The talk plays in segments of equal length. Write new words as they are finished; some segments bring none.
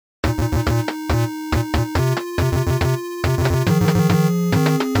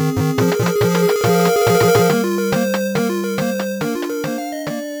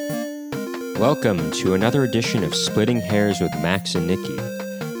Welcome to another edition of Splitting Hairs with Max and Nikki.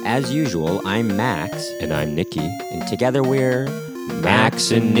 As usual, I'm Max. And I'm Nikki. And together we're Max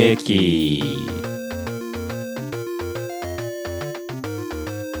and Nikki.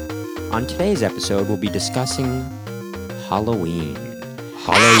 On today's episode, we'll be discussing Halloween.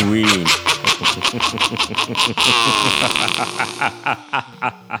 Halloween.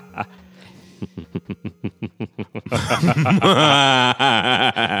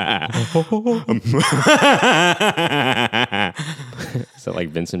 Is that like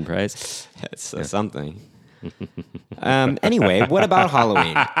Vincent Price? That's something. Anyway, what about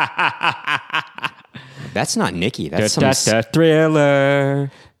Halloween? That's not Nikki. That's some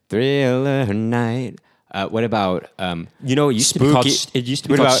Thriller. Thriller night. What about You know, it used to be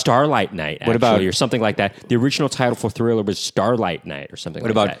called Starlight Night, actually, about- or something like that. The original title for Thriller was Starlight Night or something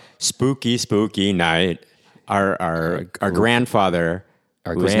what like about that. spooky night? Our grandfather,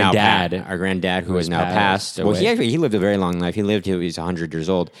 Our who is now granddad. our granddad who is now passed passed. Well, away. he lived a very long life. He lived till he was 100 years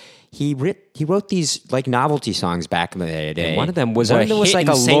old. He wrote these like novelty songs back in the day. And one of them was a hit like in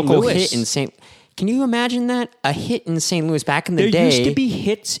a St. local Louis. hit in St. Can you imagine that? A hit in St. Louis back in the There day. used to be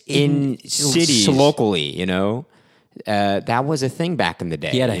hits in cities. Locally, you know. That was a thing back in the day.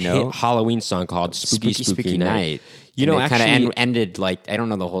 He had a you know? hit Halloween song called Spooky Night. You know, kind of actually, ended like, I don't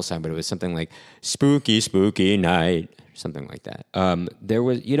know the whole song, but it was something like spooky night, something like that. there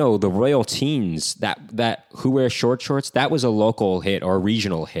was, you know, the Royal Teens, that Who Wear Short Shorts, that was a local hit or a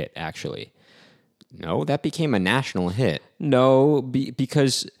regional hit, actually. No, that became a national hit. No,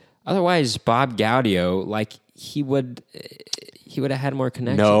 because otherwise Bob Gaudio, like, he would have had more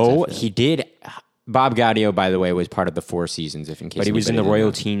connections. No, I feel. he did. Bob Gaudio, by the way, was part of the Four Seasons. If in case, But he was in the anybody didn't Royal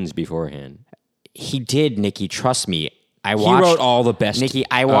know. Teens beforehand. He did, Nikki. Trust me. He wrote all the best Nikki,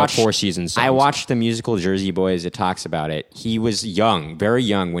 I watched Four Seasons songs. I watched the musical Jersey Boys. It talks about it. He was young, very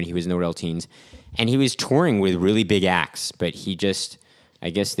young when he was in the Royal Teens, and he was touring with really big acts. But he just,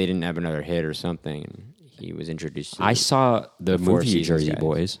 I guess they didn't have another hit or something. And he was introduced to I saw the Four movie Seasons Jersey guys.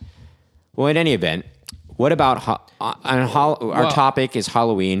 Boys. Well, in any event, what about our topic is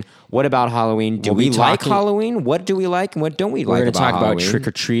Halloween? What about Halloween? Do We'll we be like talking- Halloween? What do we like and what don't we We're like going about to talk about Halloween?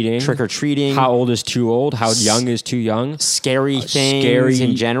 trick-or-treating. Trick-or-treating. How old is too old? How young is too young? Scary things scary-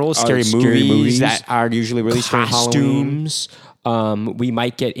 in general, scary scary movies movies. that are usually released during Halloween. Costumes. We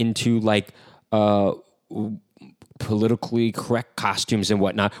might get into like politically correct costumes and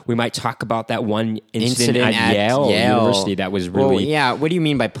whatnot. We might talk about that one incident at Yale University that was really. Well, yeah. What do you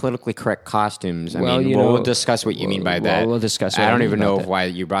mean by politically correct costumes? I Well, mean, you know, we'll discuss what you mean by that. we'll discuss what I I don't mean even about know that. why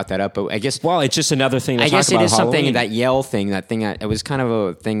you brought that up, but I guess. Well, it's just another thing. To I talk guess it about is something Halloween. that Yale thing. It was kind of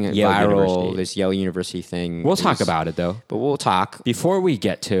a thing Yale viral. University. This Yale University thing. We'll talk about it though. But we'll talk. Before we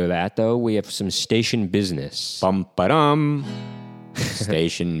get to that, though, we have some station business. Bum ba-dum.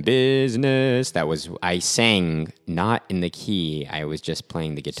 Station business. I sang not in the key. I was just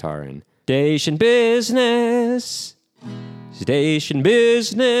playing the guitar in. Station business. Station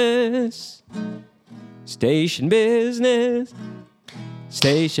business. Station business.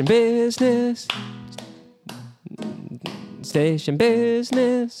 Station business. Station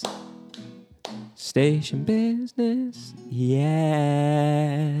business. Station business.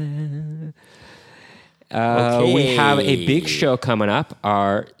 Yeah. We have a big show coming up,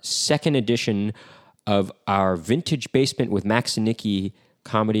 our second edition of our Vintage Basement with Max and Nikki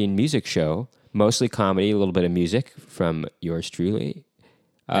comedy and music show. Mostly comedy, a little bit of music from yours truly.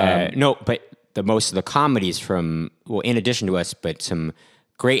 No, but most of the comedies from, well, in addition to us, but some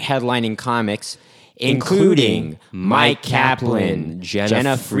great headlining comics, including Mike Kaplan,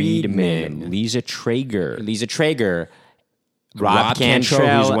 Jenna Friedman, Lisa Traeger, Rob Cantrell, who's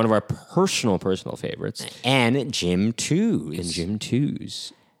Cantrell, one of our personal favorites, and Jim Toos. and Jim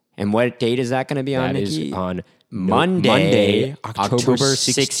Toos. And what date is that going to be on, That is Nikki? on Monday, October October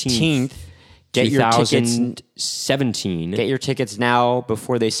 16th, 16th. Get your tickets. 2017. Get your tickets now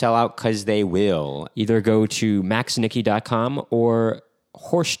before they sell out, because they will. Either go to maxnicky.com or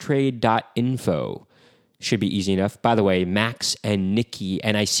horsetrade.info. Should be easy enough. By the way, Max and Nikki,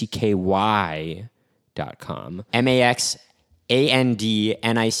 NICKY.com.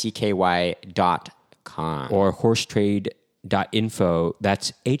 MAXANDNICKY.com. Or horsetrade.info.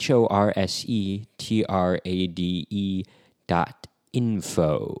 That's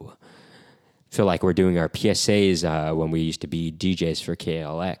HORSETRADE.info. Feel like we're doing our PSAs when we used to be DJs for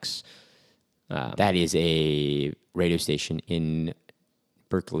KLX. That is a radio station in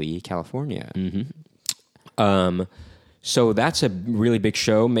Berkeley, California. So that's a really big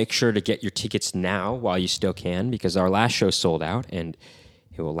show. Make sure to get your tickets now while you still can, because our last show sold out and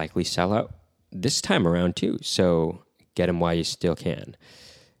it will likely sell out this time around too. So get them while you still can.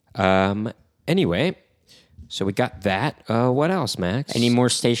 Anyway, so we got that. What else, Max? Any more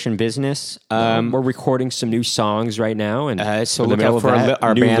station business? We're recording some new songs right now, and So in the look middle out of for that,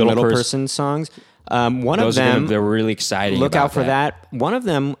 our new band Little Little Person. Person songs. One Those of them, they're really exciting. look about out for that. One of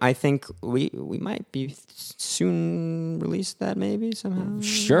them, I think we might be soon release that maybe somehow.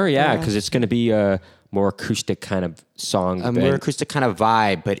 Sure, yeah, because it's going to be a more acoustic kind of song. A more acoustic kind of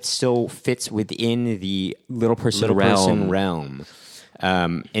vibe, but it still fits within the Little Person realm.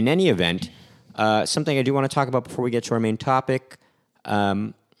 In any event, something I do want to talk about before we get to our main topic,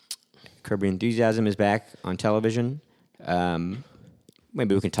 Curb Your Enthusiasm is back on television.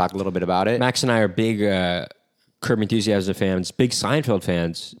 Maybe we can talk a little bit about it. Max and I are big Curb Your Enthusiasm fans, big Seinfeld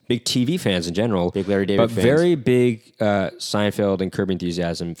fans, big TV fans in general. Big Larry David but fans. very big Seinfeld and Curb Your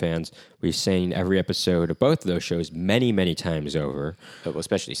Enthusiasm fans. We've seen every episode of both of those shows many, many times over. Well,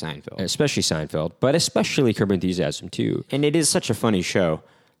 especially Seinfeld. Especially Seinfeld, but especially Curb Your Enthusiasm too. And it is such a funny show.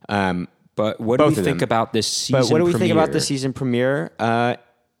 But what do Both we of think them. about this season But what do we think about premiere? the season premiere?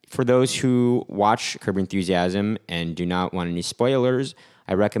 For those who watch Curb Your Enthusiasm and do not want any spoilers,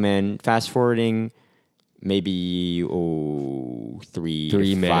 I recommend fast forwarding maybe 3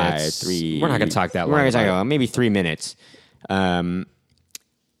 minutes. We're not gonna talk that We're not long going to talk about about maybe 3 minutes. And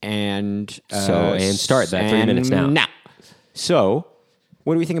start that 3 minutes now. So,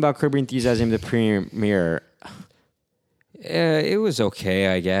 what do we think about Curb Your Enthusiasm, the premiere? It was okay,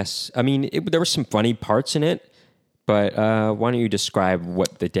 I guess. I mean, there were some funny parts in it, but why don't you describe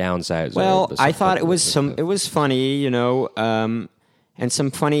what the downsides are? Well, I thought it was funny, you know, and some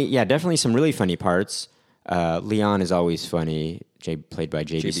funny, definitely some really funny parts. Leon is always funny, played by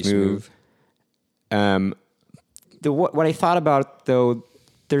JB Smoove. What I thought about, though,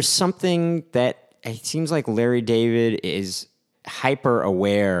 there's something that it seems like Larry David is hyper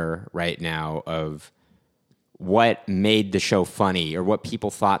aware right now of what made the show funny, or what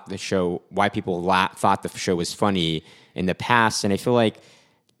people thought why people thought the show was funny in the past. And I feel like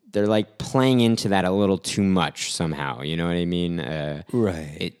they're like playing into that a little too much somehow. You know what I mean?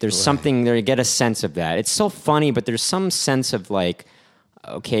 Right. There's something there. You get a sense of that. It's so funny, but there's some sense of like,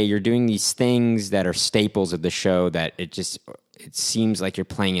 okay, you're doing these things that are staples of the show that it seems like you're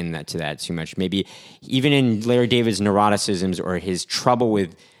playing into that too much. Maybe even in Larry David's neuroticisms or his trouble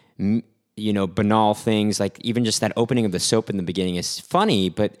with, banal things, like even just that opening of the soap in the beginning is funny,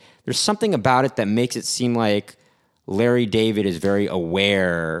 but there's something about it that makes it seem like Larry David is very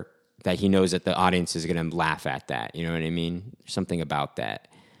aware that he knows that the audience is going to laugh at that. You know what I mean? Something about that.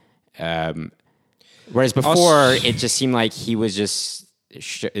 Whereas before, it just seemed like he was just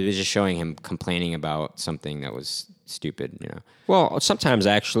it was just showing him complaining about something that was stupid. You know. Well, a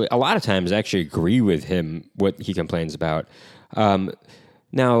lot of times, I actually agree with him what he complains about.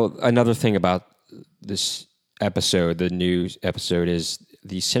 Now, another thing about this episode, the new episode, is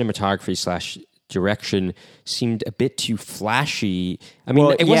the cinematography / direction seemed a bit too flashy. I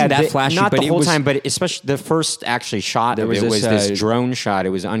mean, it wasn't that flashy, not but the whole time, but especially the first actually shot of it was this drone shot.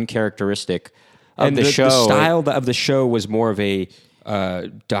 It was uncharacteristic of the show. The style of the show was more of a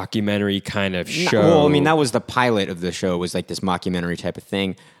documentary kind of show. Well, I mean, that was the pilot of the show. It was like this mockumentary type of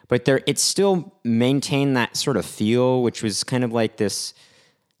thing. But it still maintained that sort of feel, which was kind of like this,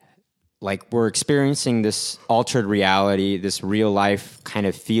 like we're experiencing this altered reality, this real life kind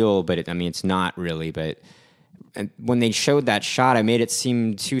of feel, but it's not really. But when they showed that shot, it made it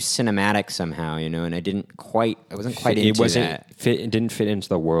seem too cinematic somehow, and I wasn't quite into that. It didn't fit into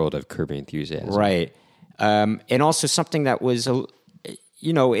the world of Curb Your Enthusiasm. Right. And also something that was,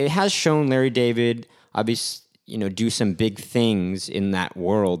 it has shown Larry David, obviously, do some big things in that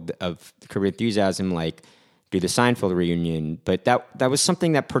world of Curb Your Enthusiasm, like do the Seinfeld reunion, but that was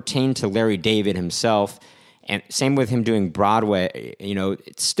something that pertained to Larry David himself, and same with him doing Broadway.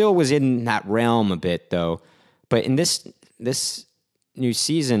 It still was in that realm a bit, though. But in this new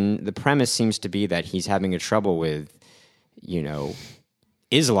season, the premise seems to be that he's having a trouble with,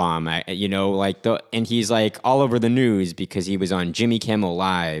 Islam, and he's like all over the news because he was on Jimmy Kimmel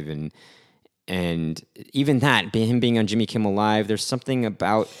Live, and even that, him being on Jimmy Kimmel Live, there's something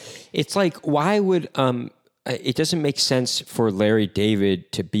about. It's like, why would it doesn't make sense for Larry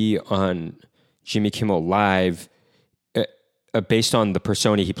David to be on Jimmy Kimmel Live based on the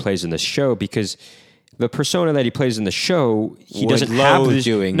persona he plays in the show, because the persona that he plays in the show, he doesn't have this,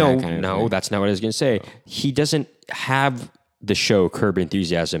 doing no, that kind of thing. That's not what I was going to say. He doesn't have the show Curb Your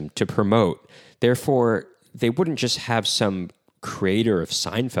Enthusiasm to promote. Therefore, they wouldn't just have some creator of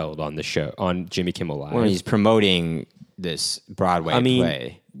Seinfeld on the show, on Jimmy Kimmel Live. When he's promoting this Broadway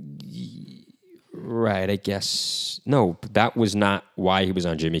play. Right, I guess. No, that was not why he was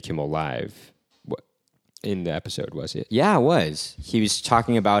on Jimmy Kimmel Live in the episode, was it? Yeah, it was. He was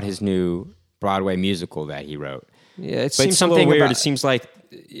talking about his new Broadway musical that he wrote. Yeah, it But seems something something weird. about- It seems like,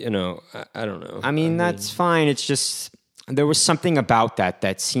 I don't know. I mean, that's fine. It's just there was something about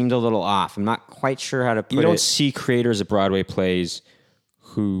that seemed a little off. I'm not quite sure how to put you don't it. see creators of Broadway plays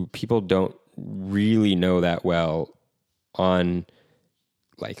who people don't really know that well on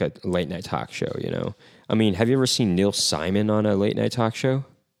like a late night talk show, I mean, have you ever seen Neil Simon on a late night talk show?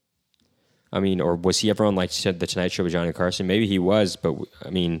 I mean, or was he ever on like The Tonight Show with Johnny Carson? Maybe he was, but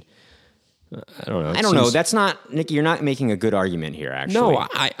I mean, I don't know. I don't know. That's not, Nick, you're not making a good argument here, actually. No,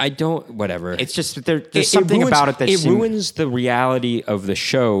 I don't, whatever. It's just that there's something about it that ruins the reality of the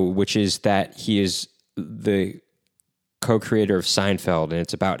show, which is that he is the co-creator of Seinfeld, and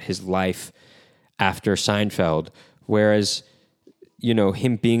it's about his life after Seinfeld. Whereas,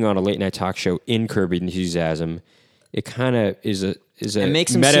 him being on a late night talk show in Curb Your Enthusiasm, it kind of is a it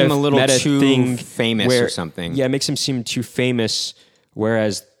makes him seem a little too famous or something. Yeah, it makes him seem too famous.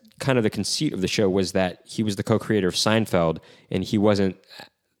 Whereas, kind of the conceit of the show was that he was the co-creator of Seinfeld, and he wasn't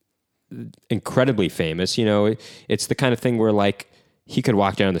incredibly famous. It's the kind of thing where like he could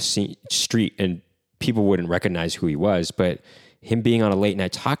walk down the street and people wouldn't recognize who he was, but him being on a late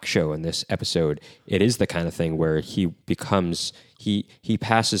night talk show in this episode, it is the kind of thing where he becomes he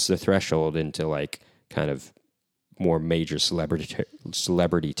passes the threshold into like kind of more major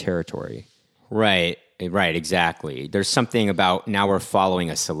celebrity territory. Right, exactly. There's something about now we're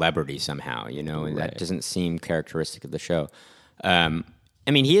following a celebrity somehow, and that doesn't seem characteristic of the show. I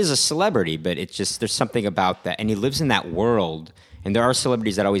mean, he is a celebrity, but it's just there's something about that, and he lives in that world. And there are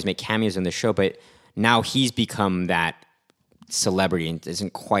celebrities that always make cameos in the show, but now he's become that celebrity and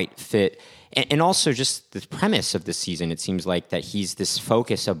doesn't quite fit. And also just the premise of the season, it seems like that he's this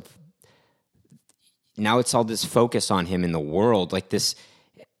focus of, now it's all this focus on him in the world, like this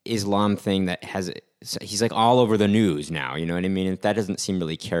Islam thing that he's like all over the news now, you know what I mean? And that doesn't seem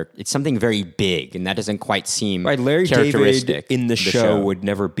really it's something very big, and that doesn't quite seem Larry characteristic. David in the show would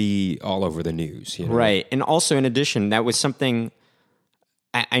never be all over the news. Right. And also in addition, that was something,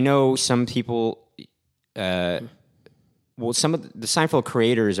 I know some people, some of the Seinfeld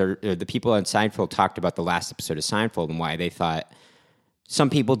creators or the people on Seinfeld talked about the last episode of Seinfeld and why they thought some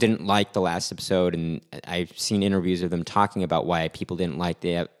people didn't like the last episode, and I've seen interviews of them talking about why people didn't like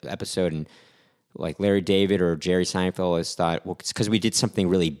the episode, and like Larry David or Jerry Seinfeld has thought, well, it's because we did something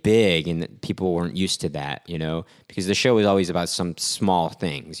really big and that people weren't used to that, because the show is always about some small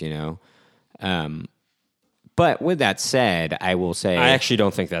things, But with that said, I will say I actually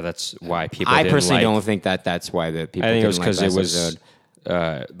don't think that's why people. I personally don't think that's why the people. I think didn't it was because like it was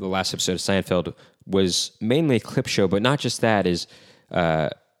the last episode of Seinfeld was mainly a clip show, but not just that.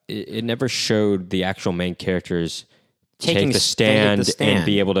 It never showed the actual main characters take the stand and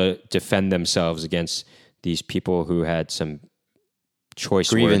be able to defend themselves against these people who had some choice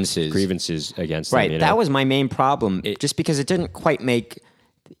grievances against them. Right, that was my main problem. Just because it didn't quite make.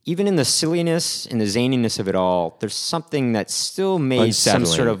 Even in the silliness and the zaniness of it all, there's something that still made some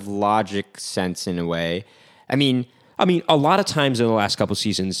sort of logic sense in a way. I mean, a lot of times in the last couple of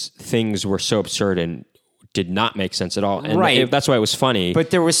seasons, things were so absurd and did not make sense at all. And that's why it was funny. But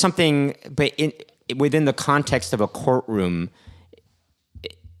there was something, within the context of a courtroom,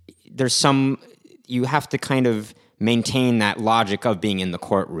 you have to kind of maintain that logic of being in the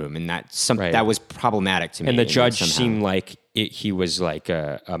courtroom, and that was problematic to me. And the judge seemed like he was like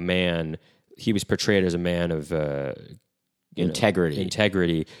a man. He was portrayed as a man of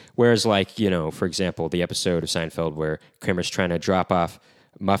integrity. Whereas, like for example, the episode of Seinfeld where Kramer's trying to drop off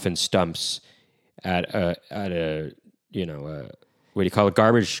muffin stumps at a what do you call it,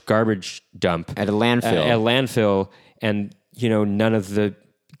 garbage dump at a landfill, and none of the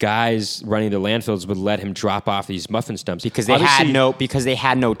guys running the landfills would let him drop off these muffin stumps because they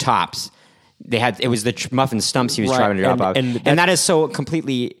had no tops. It was the muffin stumps he was trying to drop off, and that is so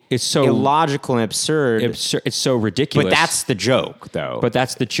completely illogical and absurd. It's so ridiculous. But that's the joke, though. But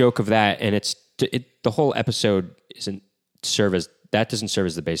that's the joke of that, and the whole episode doesn't serve as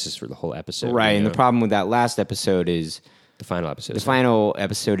the basis for the whole episode, right? And the problem with that last episode is the final episode. The final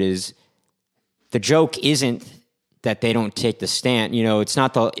episode is the joke isn't that they don't take the stand. It's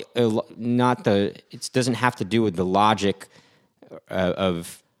not it doesn't have to do with the logic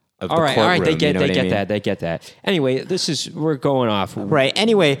of the courtroom. All right, they get that. Anyway, we're going off. Right.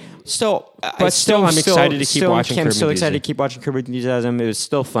 Anyway, I'm excited to keep watching. I'm still excited to keep watching Curb Your Enthusiasm. It was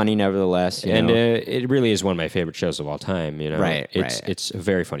still funny, nevertheless. It really is one of my favorite shows of all time. Right. It's a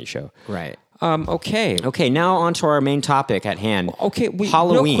very funny show. Right. Okay. Now on to our main topic at hand. Okay,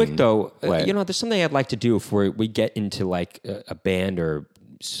 Halloween. Real quick though, there's something I'd like to do if we get into like a band or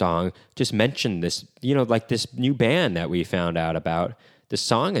song. Just mention this, like this new band that we found out about the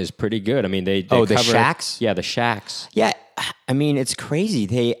song is pretty good. I mean, they Oh, the cover, Shacks? Yeah, the Shacks. Yeah, I mean, it's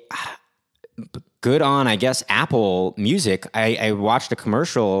crazy. Good on, I guess, Apple Music. I watched a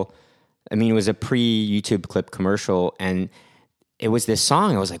commercial. I mean, it was a pre-YouTube clip commercial, and it was this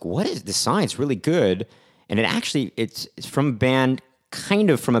song. I was like, what is this song? It's really good. And it's from a band, kind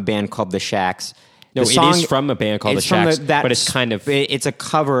of from a band called The Shacks. No, The song- it is from a band called The it's from Shacks, that- but it's kind of It's a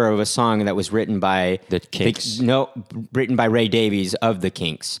cover of a song that was written by The Kinks. written by Ray Davies of The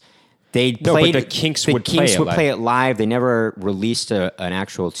Kinks. They No, but played, the Kinks would play it live. play it live. They never released an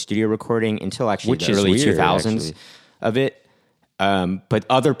actual studio recording until actually Which the is early weird, 2000s actually. of it. But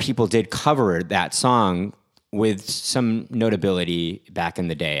other people did cover that song with some notability back in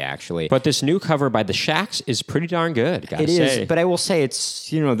the day, actually. But this new cover by the Shacks is pretty darn good. Gotta It is, say. but I will say it's,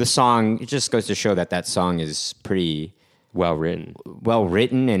 the song, it just goes to show that song is pretty well written. well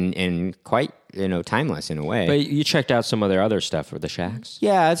written and quite, timeless in a way. But you checked out some of their other stuff for the Shacks.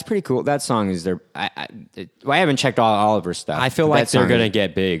 Yeah, it's pretty cool. That song is I haven't checked all of her stuff. I feel but like that they're song going to is-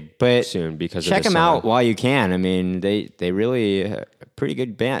 get big but soon because check of this them out song. while you can. I mean, they really a pretty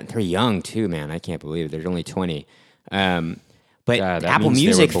good band. They're young too, man. I can't believe it. They're only 20. But Yeah, that Apple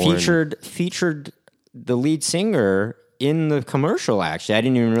means they were Music born- featured the lead singer in the commercial. Actually, I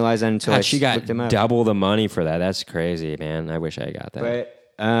didn't even realize that until I God, she got looked him up. double the money for that. That's crazy, man. I wish I got that.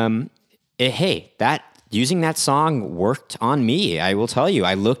 But hey, using that song worked on me. I will tell you.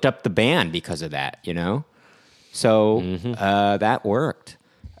 I looked up the band because of that. So that worked.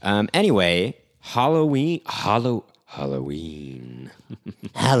 Anyway, Halloween.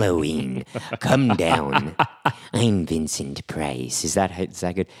 Halloween, come down. I'm Vincent Price. Is that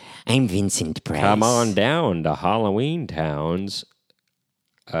good? I'm Vincent Price. Come on down to Halloween Town's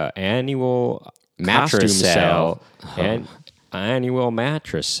annual Mattress costume sale. and annual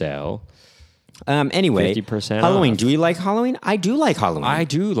mattress sale. Anyway, 50% Halloween. off. Do you like Halloween? I do like Halloween. I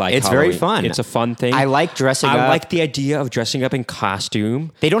do like It's Halloween. very fun. It's a fun thing. I like dressing up. I like the idea of dressing up in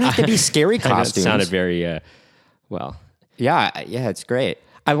costume. They don't have to be scary I know it costumes. sounded very, well. Yeah, it's great.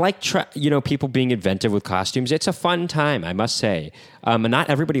 I like people being inventive with costumes. It's a fun time, I must say. And not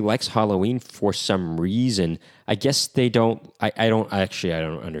everybody likes Halloween for some reason. I guess they don't. I don't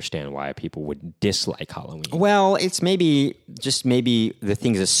understand why people would dislike Halloween. Well, it's maybe the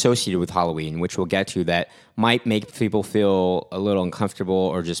things associated with Halloween, which we'll get to, that might make people feel a little uncomfortable,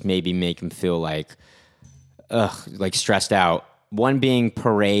 or just maybe make them feel like stressed out. One being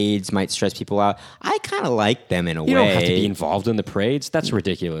parades might stress people out. I kind of like them in a way. You don't have to be involved in the parades. That's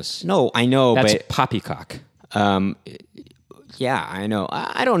ridiculous. No, I know, That's but poppycock. yeah, I know.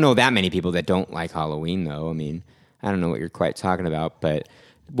 I don't know that many people that don't like Halloween, though. I mean, I don't know what you're quite talking about, but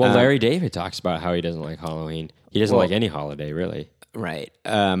Well, Larry David talks about how he doesn't like Halloween. He doesn't like any holiday, really. right.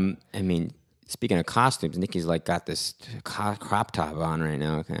 I mean, speaking of costumes, Nikki's got this crop top on right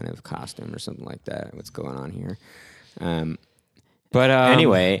now, kind of costume or something like that. What's going on here? But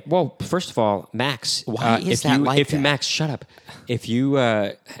Anyway. well, first of all, Max, Why is if that you, like if you, that? Max, shut up. If you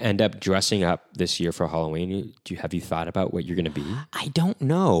end up dressing up this year for Halloween, have you thought about what you're going to be? I don't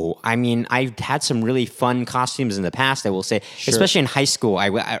know. I mean, I've had some really fun costumes in the past, I will say, especially in high school.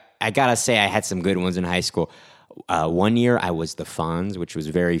 I gotta say, I had some good ones in high school. One year, I was the Fonz, which was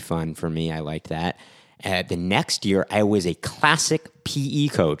very fun for me. I liked that. The next year, I was a classic PE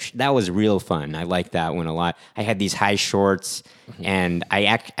coach. That was real fun. I liked that one a lot. I had these high shorts, and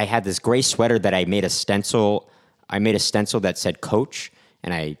I had this gray sweater that I made a stencil. I made a stencil that said "Coach,"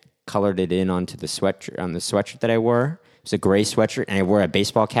 and I colored it in onto the sweatshirt that I wore. It was a gray sweatshirt, and I wore a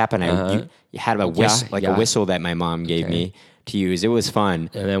baseball cap, and I had a whistle, a whistle that my mom gave me to use. It was fun.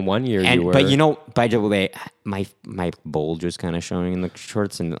 And then one year But by the way, my bulge was kind of showing in the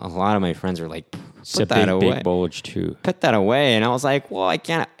shorts, and a lot of my friends were like, it's a "Put that away, big bulge too. put that away." And I was like, "Well, I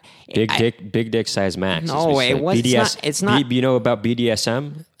can't." Big dick size Max. No, as we it say. was BDS, not- it's not- You know about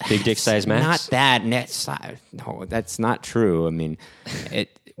BDSM? Big dick size Max. Not that. No, that's not true. I mean,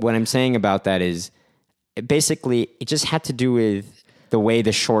 what I'm saying about that is, basically, it just had to do with the way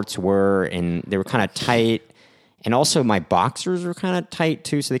the shorts were, and they were kind of tight, and also my boxers were kind of tight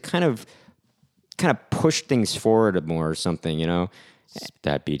too, so they kind of pushed things forward more or something,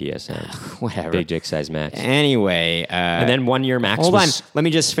 That BDSM. Whatever. Big dick size Max. Anyway, And then one year Max hold was... on. Let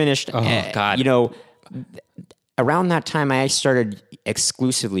me just finish. Oh, God. Around that time, I started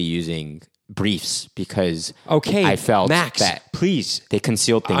exclusively using briefs because Okay, I felt Max, that please. they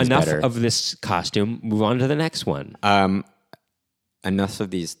concealed things Enough better. of this costume. Move on to the next one. Enough of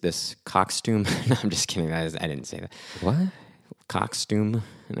this costume. No, I'm just kidding. I didn't say that. What? Costume.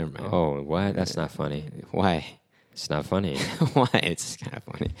 Never mind. Oh, what? That's not funny. Why? It's not funny. Why? It's kind of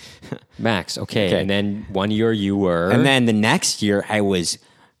funny. Max, okay. And then one year you were... And then the next year, I was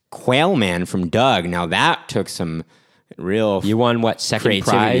Quail Man from Doug. Now, that took some real You won what, second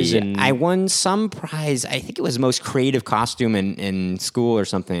creativity. prize? And I won some prize. I think it was most creative costume in school or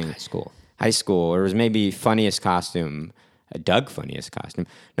something. High school. Or it was maybe funniest costume. Doug funniest costume.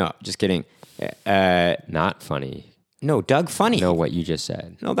 No, just kidding. Not funny. No, Doug funny. No, what you just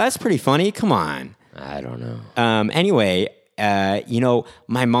said. No, that's pretty funny. Come on. I don't know. Anyway,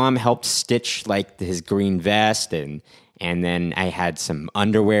 my mom helped stitch like his green vest, and then I had some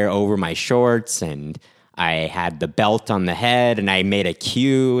underwear over my shorts, and I had the belt on the head, and I made a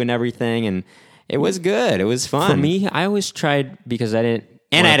queue and everything, and it was good. It was fun. For me, I always tried because I didn't...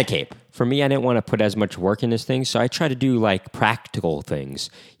 And I had a cape. For me, I didn't want to put as much work in this thing, so I try to do like practical things,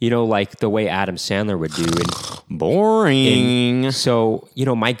 like the way Adam Sandler would do. Boring. So,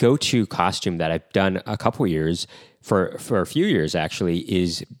 my go-to costume that I've done a couple years, for a few years actually,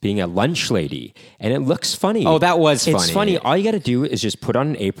 is being a lunch lady. And it looks funny. Oh, that was funny. It's funny. All you got to do is just put on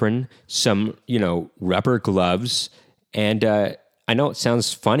an apron, some, rubber gloves, and I know it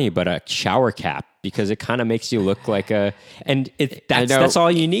sounds funny, but a shower cap, because it kind of makes you look like that's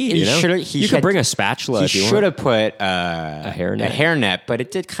all you need. You could bring a spatula if you want. He should have put a hairnet. A hairnet, but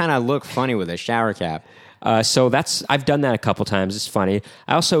it did kind of look funny with a shower cap. So I've done that a couple times. It's funny.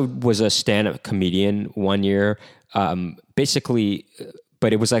 I also was a stand-up comedian one year, basically,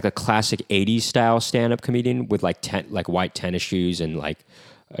 but it was like a classic 80s style stand-up comedian with like white tennis shoes and like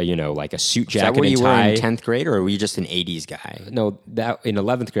a suit jacket and tie. Is that what you were in 10th grade, or were you just an 80s guy? No, that in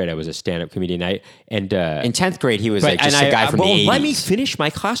 11th grade I was a stand-up comedian. In 10th grade he was just a guy from the 80s. Let me finish my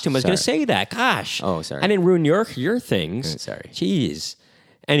costume. I was going to say that. Gosh. Oh, sorry. I didn't ruin your things. Sorry. Jeez.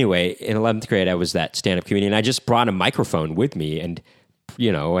 Anyway, in 11th grade I was that stand-up comedian. I just brought a microphone with me, and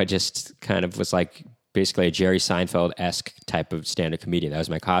I just kind of was like basically a Jerry Seinfeld-esque type of stand-up comedian. That was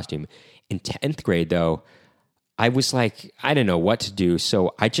my costume. In 10th grade, though, I was like, I didn't know what to do,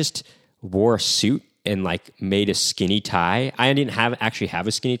 so I just wore a suit and like made a skinny tie. I didn't actually have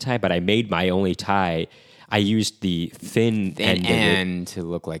a skinny tie, but I made my only tie. I used the thin end to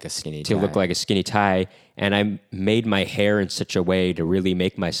look like a skinny tie. And I made my hair in such a way to really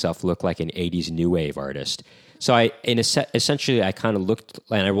make myself look like an 80s new wave artist. So essentially I kind of looked,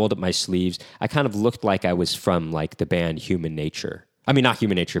 and I rolled up my sleeves. I kind of looked like I was from like the band Human Nature. I mean, not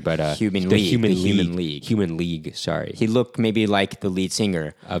Human Nature, but Human League. Human League, sorry. He looked maybe like the lead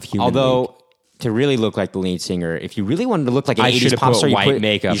singer of Human League. League. To really look like the lead singer, if you really wanted to look like an 80s pop star, you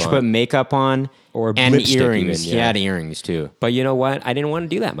should put makeup on and earrings. Even, He had earrings too. But you know what? I didn't want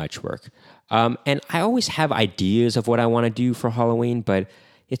to do that much work. And I always have ideas of what I want to do for Halloween, but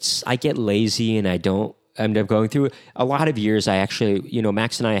I get lazy and I don't end up going through it. A lot of years I actually,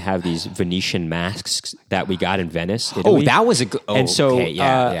 Max and I have these Venetian masks that we got in Venice, Italy. Oh, that was a good... and so, okay,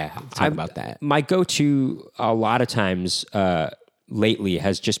 yeah. Talk about that. My go-to a lot of times lately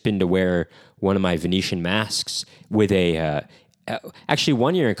has just been to wear one of my Venetian masks with actually,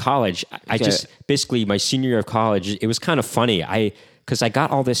 one year in college, I just basically my senior year of college, it was kind of funny. Because I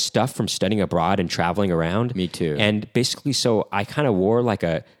got all this stuff from studying abroad and traveling around. Me too. And basically, so I kind of wore like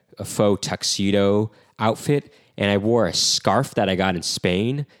a faux tuxedo outfit, and I wore a scarf that I got in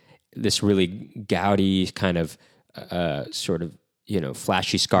Spain, this really gaudy kind of sort of,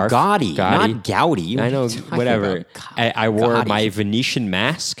 flashy scarf. Gaudy. Not gouty. I know, whatever. I wore my Venetian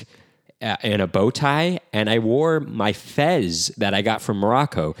mask and a bow tie, and I wore my fez that I got from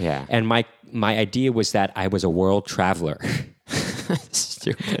Morocco. Yeah. And my idea was that I was a world traveler.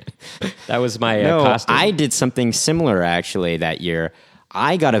 Stupid. That was my costume. I did something similar actually that year.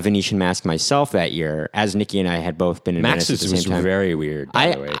 I got a Venetian mask myself that year, as Nikki and I had both been in Venice at the same time. Was very weird,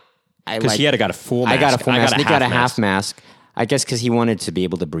 by the way. Because he got a full mask. I got a full mask. Nick got a half mask. I guess because he wanted to be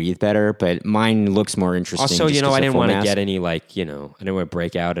able to breathe better, but mine looks more interesting. Also, I didn't want to get any I didn't want to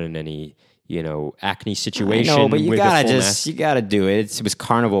break out in any, acne situation. No, but you gotta do it. It was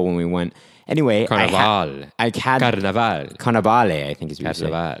Carnival when we went. Anyway, Carnaval. Carnevale, I think is what you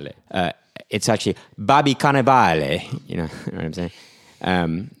say. It's actually Bobby Cannavale. You know what I'm saying?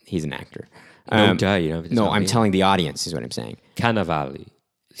 He's an actor. No, I'm telling the audience is what I'm saying. Cannavale.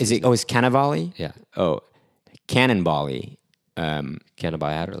 Is it? Oh, it's Cannavale? Yeah. Oh, Cannonball.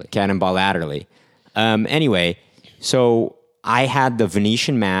 Cannonball Adderley. Anyway, so I had the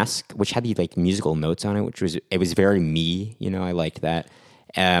Venetian mask, which had the musical notes on it, it was very me. I liked that.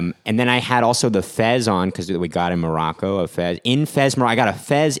 And then I had also the fez on because we got in Morocco a fez in Fez, Morocco. I got a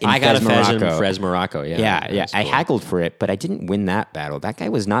fez in Fez, Morocco. In Fez, Morocco. Yeah. Cool. I haggled for it, but I didn't win that battle. That guy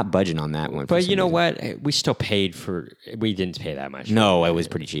was not budging on that one. But you know what? We still paid we didn't pay that much. No, it was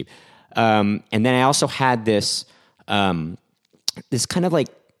pretty cheap. And then I also had this this kind of like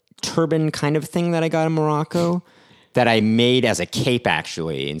turban kind of thing that I got in Morocco that I made as a cape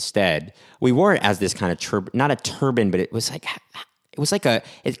actually instead. We wore it as this kind of turban, not a turban, but it was like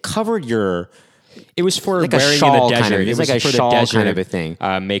it covered your... It was for like a wearing in shawl the desert. kind of- It it's was like a for the shawl desert, kind of a thing.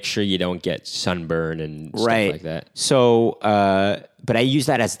 Make sure you don't get sunburn and stuff Right. like that. So, but I used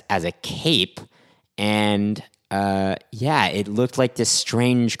that as a cape, and it looked like this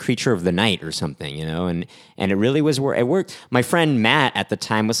strange creature of the night or something, you know. And it really was it worked. My friend Matt at the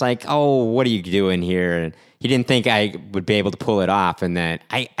time was like, "Oh, what are you doing here?" And he didn't think I would be able to pull it off, and that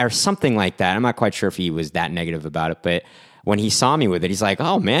or something like that. I'm not quite sure if he was that negative about it, but when he saw me with it, he's like,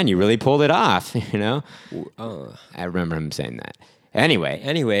 "Oh man, you really pulled it off," you know. I remember him saying that.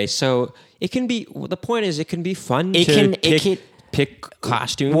 Anyway, So it can be. The point is, it can be fun. It to can- pick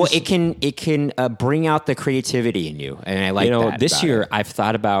costumes. well, it can bring out the creativity in you, and I like that. This about year it. I've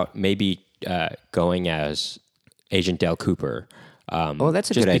thought about maybe going as Agent Dale Cooper. Oh, that's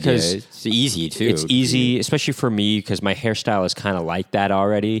a just good because idea. It's easy too. It's easy, especially for me, because my hairstyle is kind of like that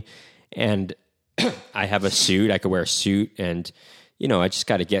already, and I have a suit. I could wear a suit, and I just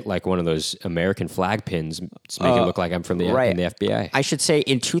got to get like one of those American flag pins to make it look like I'm from the right. in the FBI. I should say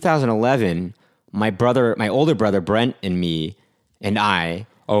in 2011, my older brother Brent, and I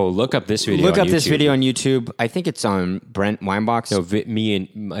Look up this video. look on up this YouTube. video on YouTube. I think it's on Brent Weinbach's. No,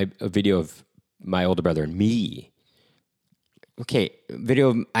 a video of my older brother and me. Okay,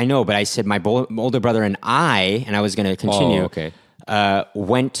 I know, but I said my older brother and I was going to continue. Oh, okay. We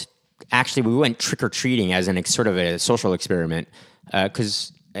went trick or treating as sort of a social experiment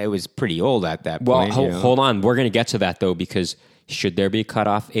because I was pretty old at that Well, point. hold on. We're going to get to that though, because should there be a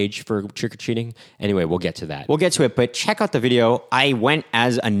cutoff age for trick or treating? Anyway, we'll get to that. We'll get to it, but check out the video. I went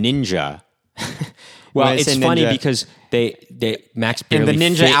as a ninja. Well, When I it's say funny ninja- because Max barely the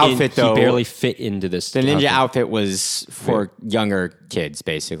ninja fit outfit, he though, barely fit into this. The ninja outfit was for younger kids,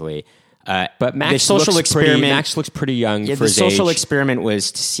 basically. But Max the social looks experiment. Max looks pretty young for the his social age. experiment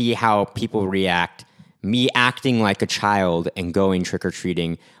was to see how people react. Me acting like a child and going trick or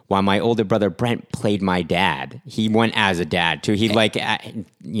treating, while my older brother Brent played my dad. He went as a dad too. He dressed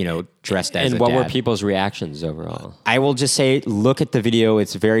as And a what dad. were people's reactions overall? I will just say, look at the video.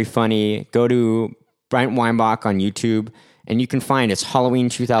 It's very funny. Go to Brent Weinbach on YouTube, and you can find it's Halloween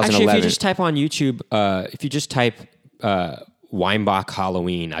 2011. Actually, if you just type on YouTube, if you just type Weinbach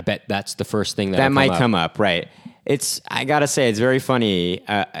Halloween, I bet that's the first thing that might up. come up, right? I gotta say, it's very funny.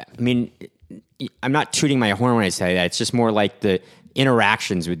 I mean, I'm not tooting my horn when I say that. It's just more like the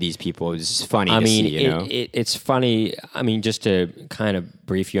interactions with these people is just funny. to see, it's funny. I mean, just to kind of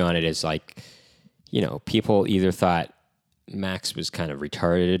brief you on it, is like, people either thought Max was kind of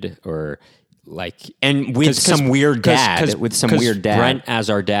retarded or like, and with some weird dad, Brent, as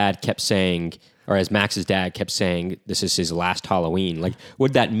our dad, kept saying, or as Max's dad kept saying, this is his last Halloween. Like, what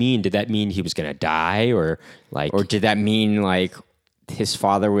did that mean? Did that mean he was going to die, or did that mean like his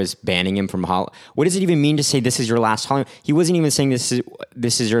father was banning him from Halloween? What does it even mean to say this is your last Halloween? He wasn't even saying this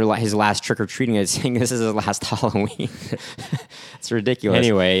is his last trick or treating. He's saying this is his last Halloween. It's ridiculous.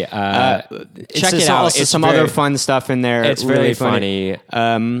 Anyway, check it out. Also, some other fun stuff in there. It's really very funny.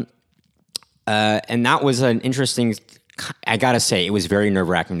 And that was an interesting. I gotta say, it was very nerve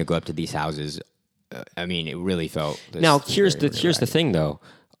wracking to go up to these houses. I mean, it really felt. Now, here's the thing, though.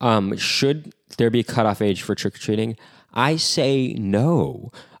 Should there be a cutoff age for trick or treating? I say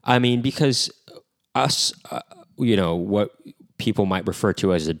no. I mean, because us, what people might refer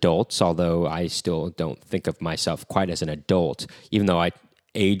to as adults, although I still don't think of myself quite as an adult, even though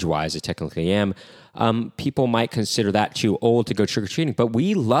age-wise I technically am. People might consider that too old to go trick or treating, but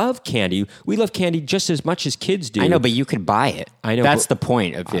we love candy. We love candy just as much as kids do. I know, but you could buy it. I know, that's the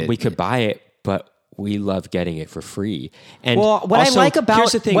point of it. We could buy it, but we love getting it for free. And what also, I like about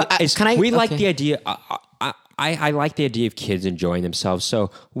here's the thing: we like okay. the idea. I like the idea of kids enjoying themselves,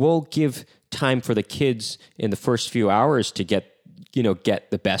 so we'll give time for the kids in the first few hours to get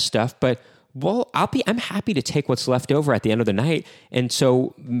the best stuff. But I'm happy to take what's left over at the end of the night. And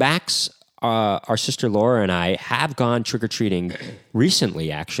so Max, our sister Laura, and I have gone trick or treating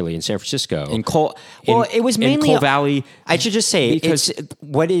recently, actually, in San Francisco. It was mainly in Cole Valley. I should just say, because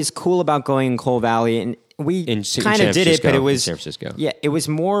what is cool about going in Cole Valley, and we kind of did it, but it was San Francisco. Yeah, it was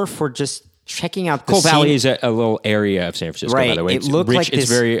more for just checking out the Cole scene. Valley is a little area of San Francisco, Right. by the way. It looked rich, like it's this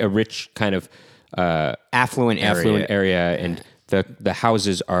very a rich kind of affluent area, and the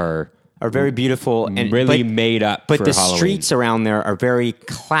houses are very beautiful and really made up. But for the Halloween. streets around there are very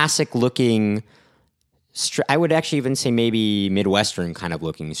classic looking. I would actually even say maybe Midwestern kind of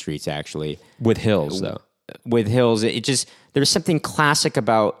looking streets, actually, with hills, though. With hills, there's something classic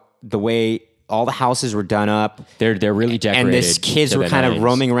about the way all the houses were done up. They're really decorated. And these kids to were the kind of nines.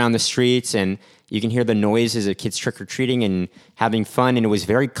 roaming around the streets, and you can hear the noises of kids trick-or-treating and having fun, and it was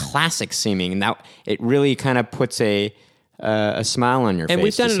very classic seeming, and that it really kind of puts a smile on your face. And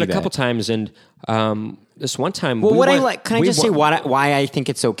we've done to it see a couple that. times, and this one time. Well, we what I went- like, can I we just say went- why I think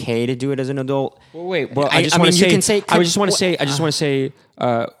it's okay to do it as an adult? Well, wait. Well, I I just mean, want to you say. can say- I just want to say. I just want to say.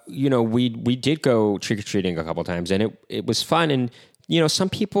 We did go trick or treating a couple times, and it was fun. And some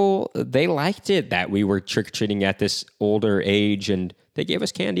people they liked it that we were trick or treating at this older age, and they gave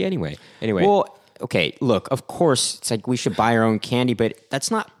us candy anyway. Anyway, Well, okay, look, of course, it's like we should buy our own candy, but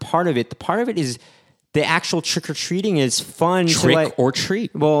that's not part of it. The part of it is the actual trick-or-treating is fun. trick or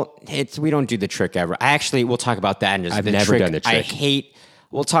treat. Well, we don't do the trick ever. We'll talk about that in just I've the never trick. done the trick.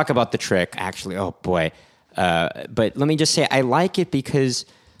 We'll talk about the trick, actually. Oh, boy. But let me just say, I like it because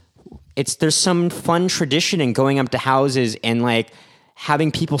there's some fun tradition in going up to houses and, like,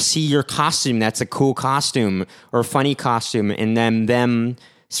 having people see your costume that's a cool costume or a funny costume, and then them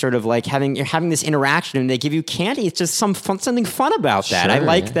sort of like you're having this interaction and they give you candy. It's just something fun about that. I Sure,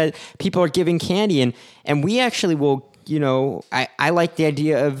 like yeah. that people are giving candy, and we actually will, I like the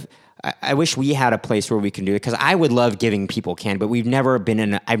idea of, I wish we had a place where we can do it, because I would love giving people candy,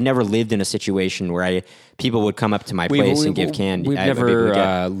 but I've never lived in a situation where people would come up to my place and give candy. We've I would be able to never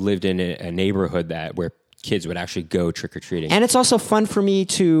get- lived in a neighborhood where kids would actually go trick or treating. And it's also fun for me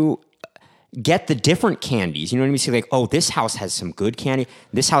to get the different candies. You know what I mean? See, like, oh, this house has some good candy.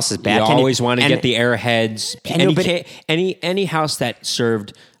 This house has bad You candy. always want to And- get the Airheads. I know, but- Any house that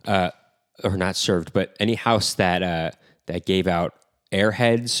served, or not served, but any house that gave out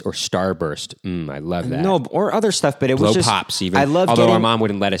Airheads or Starburst. I love that. No, or other stuff, but it Blow was just pops even. I love Although getting, our mom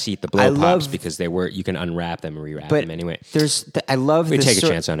wouldn't let us eat the blow I pops love- because you can unwrap them and rewrap but them anyway. I love We this take a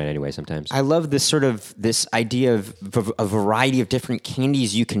sort- chance on it anyway sometimes. I love this idea of a variety of different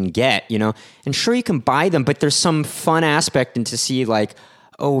candies you can get, and sure you can buy them, but there's some fun aspect and to see like,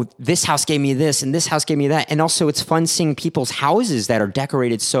 oh, this house gave me this and this house gave me that. And also it's fun seeing people's houses that are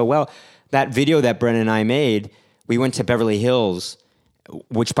decorated so well. That video that Brennan and I made, we went to Beverly Hills,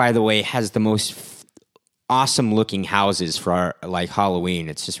 which by the way has the most awesome looking houses for our, like Halloween.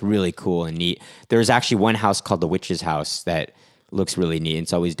 It's just really cool and neat. There's actually one house called the Witch's House that looks really neat.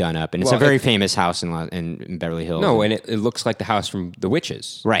 It's always done up, and it's Well, a very famous house in Beverly Hills. No, and it looks like the house from The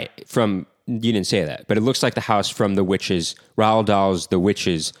Witches. Right. You didn't say that, but it looks like the house from The Witches, Roald Dahl's The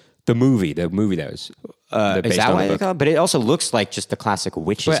Witches, the movie that was is based that on what the they book. call it? But it also looks like just the classic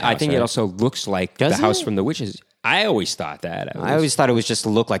Witch's But house. I think right? it also looks like Does the house it? from The Witches. I always thought that. I always thought it was just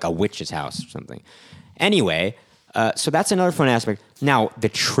look like a witch's house or something. Anyway, so that's another fun aspect. Now, the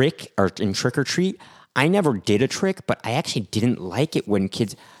trick or in trick or treat, I never did a trick, but I actually didn't like it when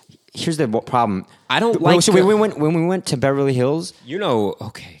kids. Here's the problem. I don't Well, like So when we went to Beverly Hills.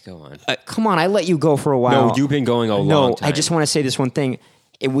 okay, go on. Come on, I let you go for a while. No, you've been going a long No, time. I just want to say this one thing.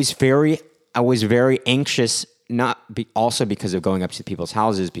 I was very anxious, also because of going up to people's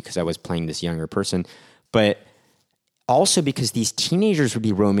houses because I was playing this younger person, but also because these teenagers would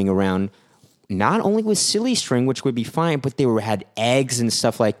be roaming around, not only with silly string, which would be fine, but they had eggs and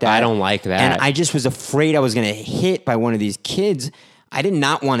stuff like that. I don't like that. And I just was afraid I was going to get hit by one of these kids. I did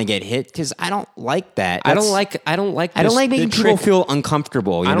not want to get hit because I don't like that. I don't like making people feel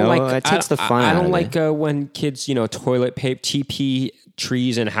uncomfortable. I don't like. It takes the fun. I out don't of like it. when kids, toilet paper, TP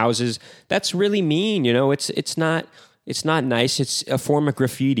trees and houses. That's really mean. It's not nice. It's a form of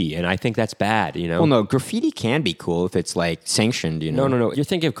graffiti, and I think that's bad. Well, no, graffiti can be cool if it's like sanctioned. No. You're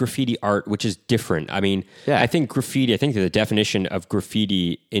thinking of graffiti art, which is different. I mean, Yeah. I think graffiti. I think that the definition of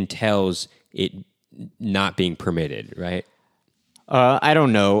graffiti entails it not being permitted, right? I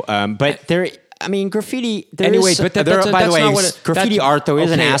don't know, but there. I mean, graffiti. Anyway, but by the way, graffiti art though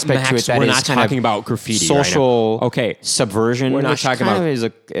is an aspect to it that we're is not kind talking of about graffiti right now. social. Okay. subversion. We're not which talking kind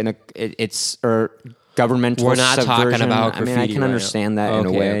about- of is it's or governmental. We're not talking subversion. about I mean, I graffiti can right now. understand that in a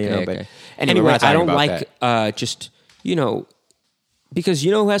Okay, way, okay, but okay. anyway, we're not I talking don't about like that. because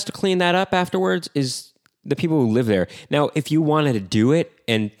who has to clean that up afterwards is the people who live there. Now, if you wanted to do it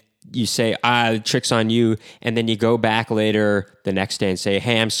and you say, the trick's on you, and then you go back later the next day and say,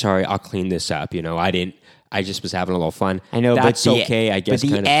 hey, I'm sorry, I'll clean this up. I just was having a little fun. I know, that's but okay, I guess. But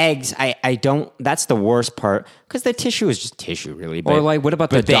the kind of. eggs, I don't. That's the worst part because the tissue is just tissue, really. But, Or like, what about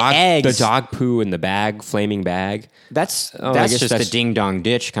the but dog? eggs, The dog poo in the bag, flaming bag. That's I that's guess just that's- a ding dong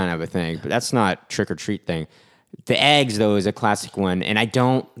ditch kind of a thing, but that's not trick or treat thing. The eggs though is a classic one, and I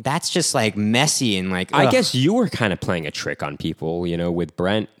don't. That's just like messy and like. I ugh. guess you were kind of playing a trick on people, with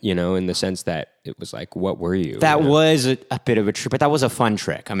Brent, in the sense that it was like, what were you? that was a bit of a trick, but that was a fun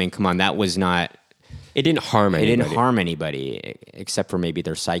trick. I mean, come on, that was not. It didn't harm It anybody. didn't harm anybody except for maybe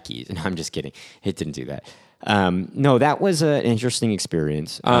their psyches. And I'm just kidding. It didn't do that. No, that was an interesting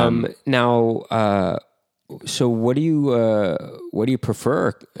experience. Now, so what do you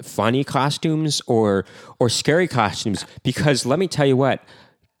prefer? Funny costumes or scary costumes? Because let me tell you what,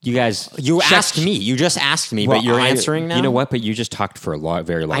 you guys, you asked me. You just asked me, but you're answering now. You know what? But you just talked for a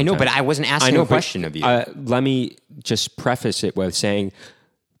very long time. I know, but I wasn't asking a question of you. Let me just preface it with saying,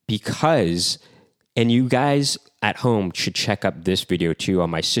 because, and you guys at home should check up this video too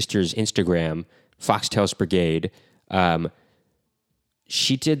on my sister's Instagram, Foxtails Brigade.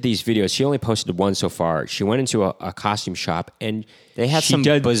 She did these videos. She only posted one so far. She went into a costume shop and they had some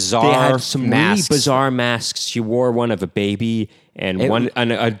really masks. bizarre masks. She wore one of a baby and one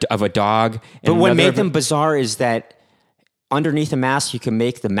of a dog. But what made them bizarre is that underneath the mask, you can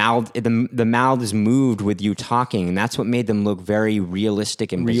make the mouth is moved with you talking, and that's what made them look very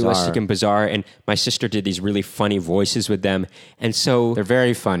realistic and bizarre. And my sister did these really funny voices with them, and so they're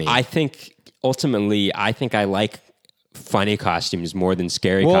very funny. I think I like funny costumes more than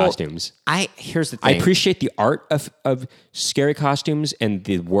scary costumes. Here's the thing. I appreciate the art of scary costumes and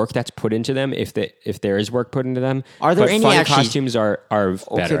the work that's put into them. If there is work put into them, are there any funny costumes are better?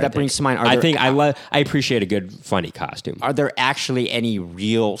 Okay, that brings to mind. I appreciate a good funny costume. Are there actually any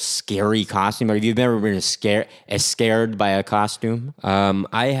real scary costume? Or have you ever been as scared by a costume?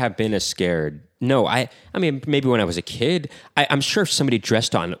 I have been as scared. No, I mean, maybe when I was a kid, I'm sure if somebody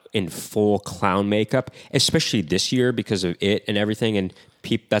dressed in full clown makeup, especially this year because of it and everything, and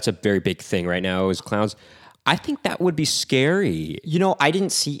that's a very big thing right now is clowns. I think that would be scary. You know, I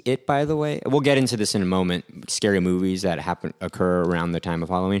didn't see it, by the way. We'll get into this in a moment. Scary movies that occur around the time of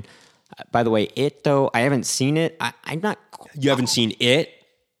Halloween. By the way, it though, I haven't seen it. I'm not. You haven't seen it?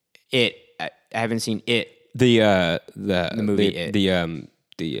 I haven't seen it. The movie.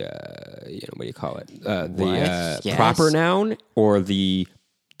 What do you call it? Yes. Proper noun or the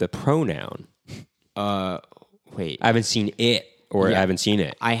pronoun? Wait. I haven't seen it, or I haven't seen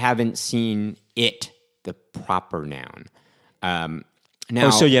it. I haven't seen it, the proper noun. Now,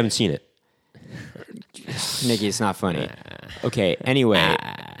 so you haven't seen it, Nikki? It's not funny. Okay. Anyway,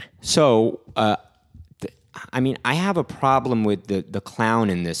 so I have a problem with the clown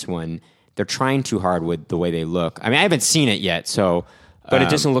in this one. They're trying too hard with the way they look. I mean, I haven't seen it yet, so. But it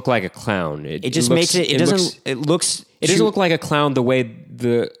doesn't look like a clown. It just makes it. It doesn't look like a clown the way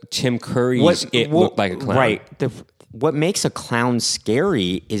the Tim Curry's looked like a clown. Right. What makes a clown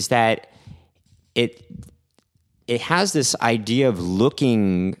scary is that it has this idea of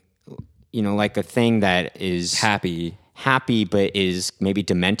looking, like a thing that is happy, but is maybe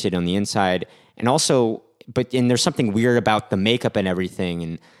demented on the inside, and also, and there's something weird about the makeup and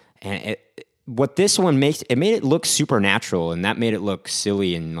everything, and what this one made it look supernatural, and that made it look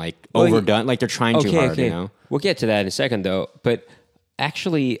silly and overdone, like they're trying too hard. Okay. We'll get to that in a second, though. But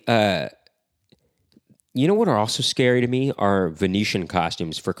actually, you know what are also scary to me are Venetian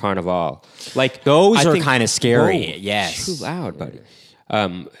costumes for Carnival. Like those are kind of scary. Yes, too loud, buddy.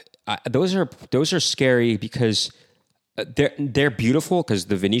 Those are scary because they're beautiful because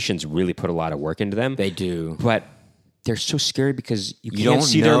the Venetians really put a lot of work into them. They do, but they're so scary because you can't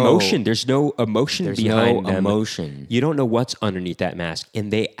see their emotion. There's no emotion behind them. Emotion. You don't know what's underneath that mask,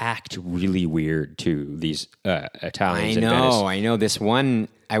 and they act really weird too. These Italians. I know. This one,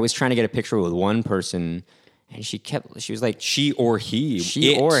 I was trying to get a picture with one person, and she was like, she or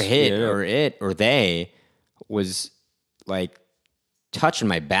he, or they was like touching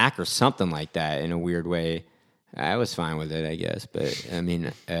my back or something like that in a weird way. I was fine with it, I guess, but I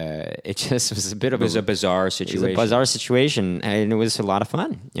mean, it just was a bizarre situation. It was a bizarre situation, and it was a lot of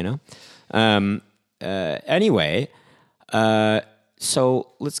fun, Anyway, so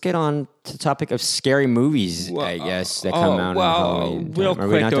let's get on to the topic of scary movies, I guess, that come out on Halloween. Real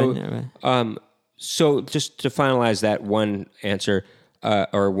quick, though. So just to finalize that one answer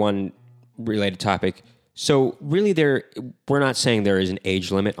or one related topic. So really, we're not saying there is an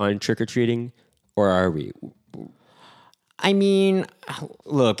age limit on trick or treating, or are we? I mean,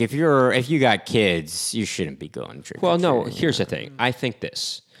 look, if you got kids, you shouldn't be going trick or treating. Well, no, here's the thing. I think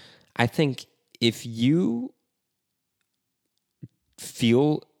if you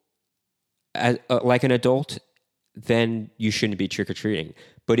feel like an adult, then you shouldn't be trick or treating.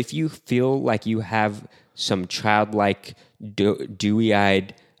 But if you feel like you have some childlike,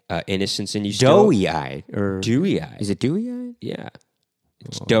 dewy-eyed innocence in you, doughy-eyed or dewy-eyed, is it dewy-eyed? Yeah.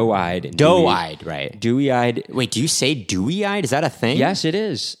 It's doe-eyed. And doe-eyed, right. Dewy-eyed. Wait, do you say dewy-eyed? Is that a thing? Yes, it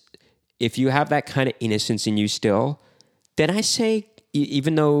is. If you have that kind of innocence in you still, then I say,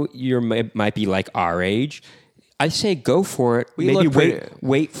 even though you might be like our age, I say go for it. We Maybe look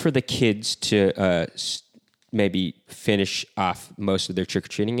wait for the kids to maybe finish off most of their trick or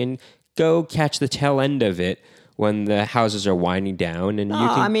treating, and go catch the tail end of it when the houses are winding down. And you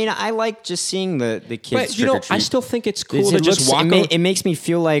can. I mean, I like just seeing the kids But trick or treat. I still think it's cool to just walk. It makes me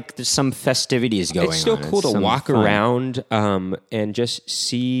feel like there's some festivities going on. It's still cool to some walk fun. around and just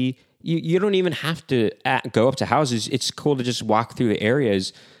see. You don't even have to go up to houses. It's cool to just walk through the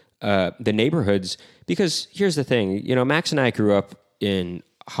areas, the neighborhoods. Because here's the thing, Max and I grew up in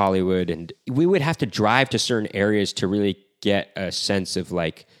Hollywood, and we would have to drive to certain areas to really get a sense of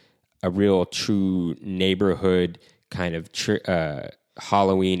like a real true neighborhood kind of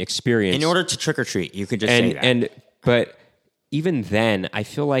Halloween experience. In order to trick or treat, you could just say that. But even then, I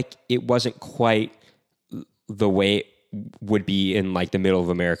feel like it wasn't quite the way it would be in like the middle of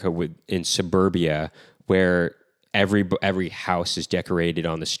America in suburbia, where every house is decorated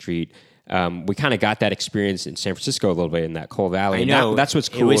on the street. We kind of got that experience in San Francisco a little bit in that Coal Valley. I know. That's what's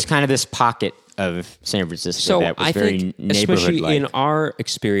cool. It was kind of this pocket of San Francisco that was very think, neighborhood-like. especially in our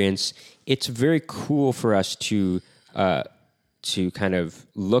experience, it's very cool for us to kind of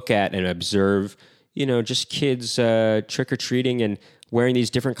look at and observe, just kids trick or treating and wearing these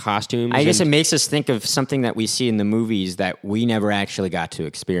different costumes. I guess it makes us think of something that we see in the movies that we never actually got to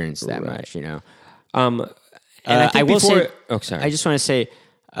experience that much. And I think will say. Oh, sorry. I just want to say.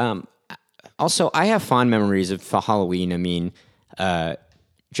 Also, I have fond memories of Halloween. I mean,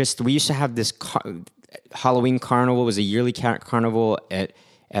 we used to have this Halloween carnival. It was a yearly carnival at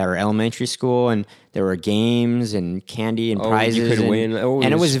our elementary school, and there were games and candy and prizes. You could win.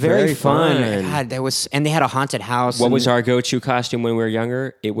 And it was very fun. fun. God, and they had a haunted house. What was our go-to costume when we were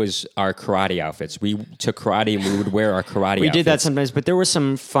younger? It was our karate outfits. We took karate and we would wear our karate outfits. We did that sometimes, but there were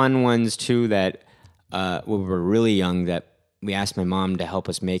some fun ones too that when we were really young that we asked my mom to help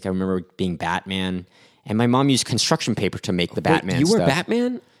us make. I remember being Batman, and my mom used construction paper to make the Batman You stuff. were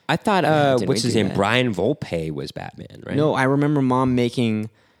Batman? I thought, what's his name? that? Brian Volpe was Batman, right? No, I remember mom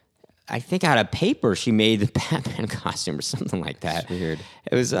making, I think out of paper, she made the Batman costume or something like that. That's weird.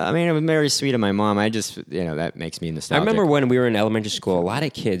 It was, it was very sweet of my mom. I just, that makes me nostalgic. I remember when we were in elementary school, a lot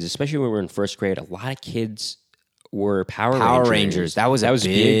of kids, especially when we were in first grade, a lot of kids were Power Rangers. That was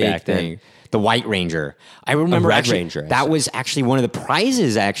big back then. The White Ranger. I remember Red Ranger. That was actually one of the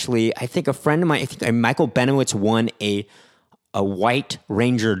prizes, actually. I think a friend of mine, Michael Benowitz won a White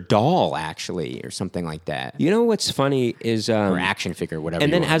Ranger doll, actually, or something like that. You know what's funny is... or action figure, whatever And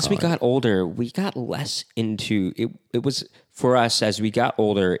you then want as to we call got older, we got less into... It was, for us, as we got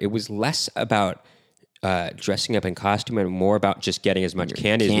older, it was less about dressing up in costume and more about just getting as much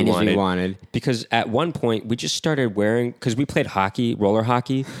candy as we wanted. Because at one point, we just started wearing... Because we played hockey, roller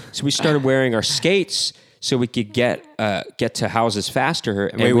hockey, so we started wearing our skates so we could get to houses faster.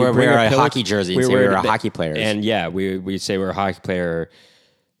 And we wear a hockey jersey and say we were hockey players. And yeah, we'd say we were a hockey player.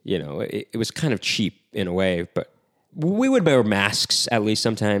 It was kind of cheap in a way, but we would wear masks at least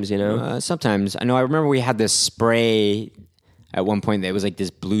sometimes, Sometimes. I know. I remember we had this spray at one point. That was like this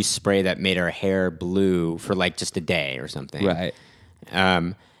blue spray that made our hair blue for like just a day or something. Right.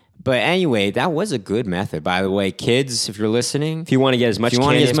 But anyway, that was a good method. By the way, kids, if you're listening, If you want to get as much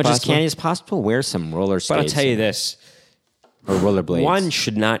candy as possible, wear some roller skates. But I'll tell you this. Or rollerblades. One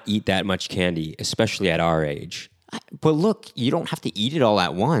should not eat that much candy, especially at our age. But look, you don't have to eat it all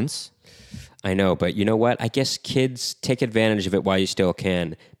at once. I know, but you know what? I guess kids take advantage of it while you still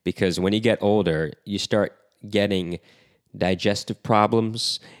can, because when you get older, you start getting digestive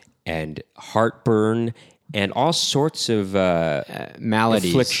problems and heartburn and all sorts of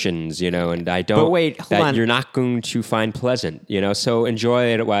maladies, afflictions, and I don't. But wait, hold on. You're not going to find pleasant, So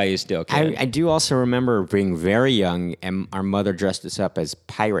enjoy it while you still can. I do also remember being very young, and our mother dressed us up as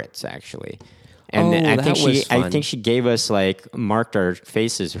pirates, actually. And I think she gave us marked our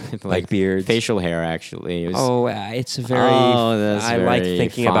faces with like beards, facial hair. Actually, it's a very. I like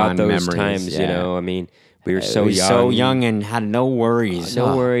thinking about those times. Yeah. I mean, we were so young and had no worries.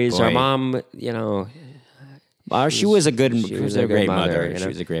 No worries. Boy. Our mom, she was a great mother. She was a great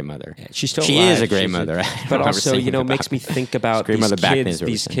mother. Yeah, she is a great mother. But also, makes me think about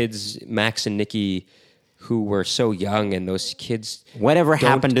these kids, Max and Nikki, who were so young, and those kids. Whatever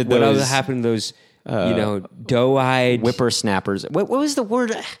happened to those? Doe-eyed whippersnappers. What was the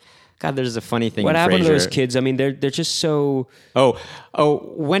word? God, there's a funny thing. What happened Frasier. to those kids? I mean, they're just so. Oh!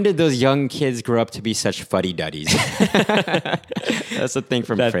 When did those young kids grow up to be such fuddy-duddies? That's the thing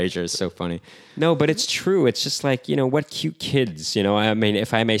from Frasier. It's so funny. No, but it's true. It's just like, what cute kids. I mean,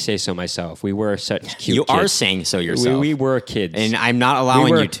 if I may say so myself, we were such cute. You kids. are saying so yourself. We were kids, and I'm not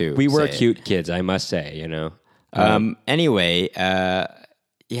allowing you to. We were cute kids. I must say. Anyway.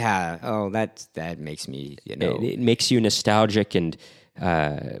 Yeah. Oh, that makes me, It makes you nostalgic and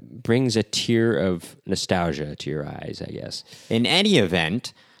brings a tear of nostalgia to your eyes, I guess. In any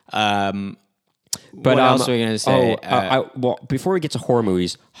event, but what else are we going to say? Well, before we get to horror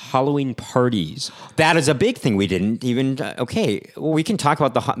movies, Halloween parties. That is a big thing. We didn't even. Okay, well, we can talk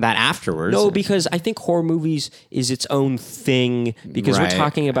about that afterwards. No, because I think horror movies is its own thing. Because Right. we're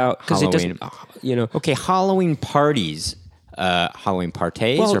talking about because it doesn't. Okay, Halloween parties, Halloween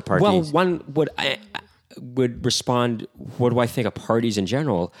parties or parties. Well, one would respond. What do I think of parties in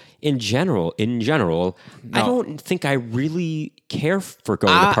general? In general, I don't think I really care for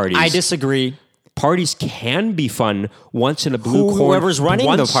going to parties. I disagree. Parties can be fun once in a blue Whoever's running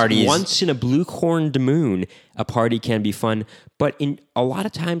the parties. Once in a blue-corned moon, a party can be fun. But in a lot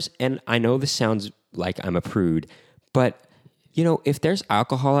of times, and I know this sounds like I'm a prude, but if there's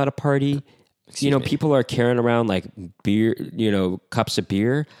alcohol at a party, people are carrying around like beer, cups of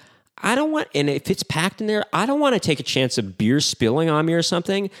beer. I don't want, and if it's packed in there, I don't want to take a chance of beer spilling on me or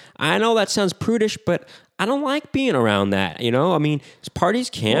something. I know that sounds prudish, but I don't like being around that. I mean, parties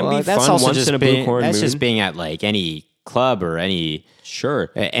can be That's fun also once just in a blue corn That's moon. just being at like any club or any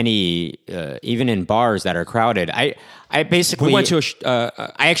even in bars that are crowded. I basically We went to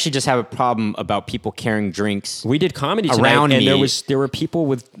I actually just have a problem about people carrying drinks. we did comedy tonight, around and me. there were people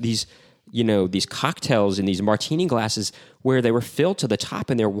with these these cocktails in these martini glasses where they were filled to the top,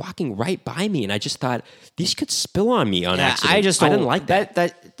 and they're walking right by me, and I just thought these could spill on me on accident. I just I didn't like that.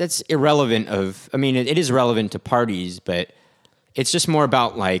 That's irrelevant. It is relevant to parties, but it's just more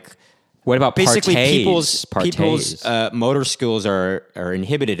about like. What about Basically, parties? people's motor skills are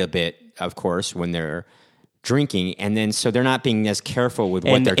inhibited a bit, of course, when they're drinking, and then so they're not being as careful with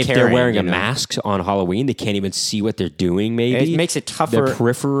what And they're if carrying. they're wearing a mask on Halloween, they can't even see what they're doing. Maybe It makes it tougher. Their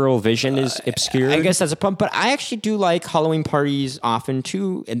peripheral vision is obscured. I guess that's a problem. But I actually do like Halloween parties often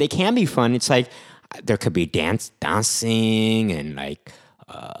too, and they can be fun. It's like there could be dancing and like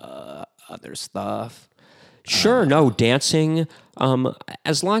other stuff. Sure, no dancing.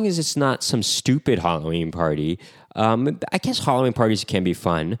 As long as it's not some stupid Halloween party. I guess Halloween parties can be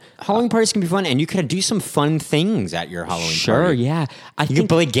fun. Halloween parties can be fun, and you can do some fun things at your Halloween Sure, party. yeah. You can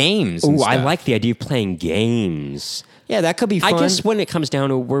play games. and Ooh, I stuff. like the idea of playing games. Yeah, that could be fun. I guess when it comes down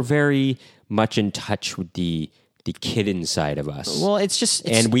to it, we're very much in touch with the kid inside of us. Well, it's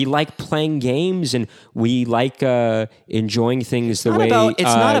and we like playing games, and we like enjoying things the way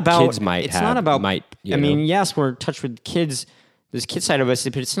kids might It's have. not about. Might, I mean, yes, we're in touch with kids. There's kid side of us,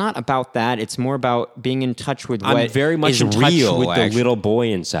 but it's not about that. It's more about being in touch with what I'm very much is in touch real, with actually. the little boy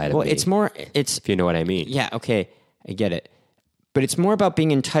inside Well, of me. it's more. It's if you know what I mean. yeah, okay, I get it, but it's more about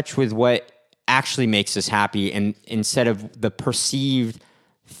being in touch with what actually makes us happy, and instead of the perceived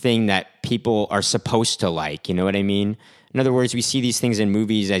thing that people are supposed to like. You know what I mean? In other words, we see these things in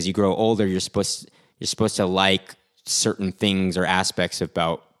movies. As you grow older, you're supposed to like certain things or aspects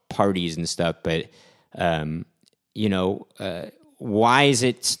about parties and stuff. But why is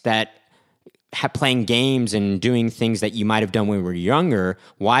it that playing games and doing things that you might have done when we were younger,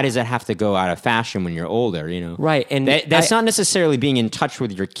 why does that have to go out of fashion when you're older? Right, and that's not necessarily being in touch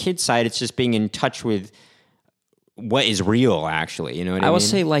with your kid side. It's just being in touch with what is real, actually. You know what I mean? I will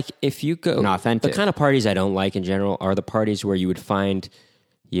say, like, if you go, And authentic. the kind of parties I don't like in general are the parties where you would find,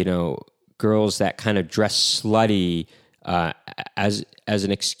 girls that kind of dress slutty as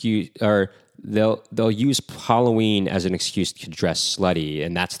an excuse, or they'll use Halloween as an excuse to dress slutty,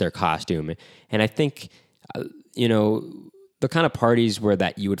 and that's their costume. And I think, the kind of parties where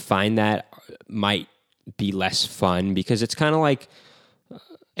that you would find that might be less fun, because it's kind of like,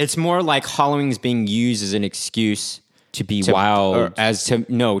 it's more like Halloween's being used as an excuse to be wild, or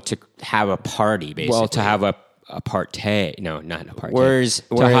to have a party, basically. well, to have a party. No, not a party. Whereas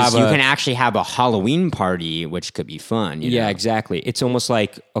to have you a- can actually have a Halloween party, which could be fun. Yeah, exactly. It's almost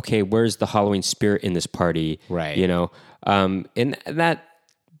like, okay, where's the Halloween spirit in this party? Right. And that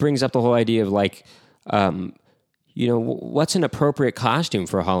brings up the whole idea of like, what's an appropriate costume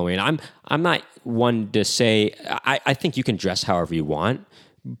for Halloween? I'm not one to say. I think you can dress however you want,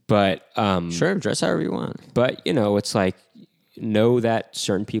 but Sure, dress however you want. but it's like, know that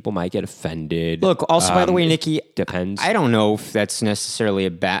certain people might get offended. Look, also, by the way, it Nikki, depends. I don't know if that's necessarily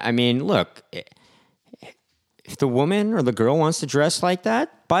a bad. I mean, look, if the woman or the girl wants to dress like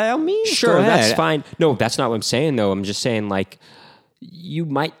that, by all means, Sure, go that's ahead. fine. No, that's not what I'm saying, though. I'm just saying, like, you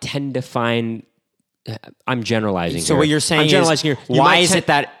might tend to find. I'm generalizing. So here. what you're saying I'm generalizing is, here. You why might is it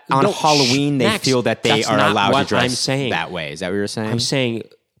that on No, Halloween they Max, feel that they that's are not allowed to what dress I'm saying. that way? Is that what you're saying? I'm saying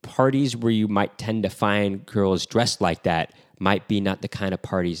parties where you might tend to find girls dressed like that might be not the kind of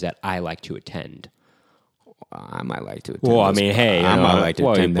parties that I like to attend. I might like to attend. Well, I those- mean, hey, I might like to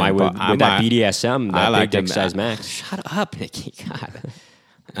attend them, but with that BDSM, I that like big dick to- size max. Shut up, Nikki. God.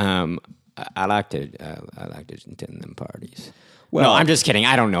 I like to attend them parties. Well- No, I'm just kidding.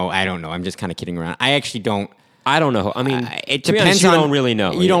 I don't know. I'm just kind of kidding around. I actually don't. I don't know. I mean, It to be depends honest, you on. don't really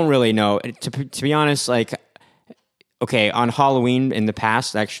know. You don't really know. To be honest, like, okay, on Halloween in the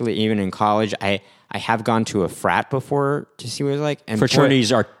past, actually, even in college, I have gone to a frat before to see what it was like. And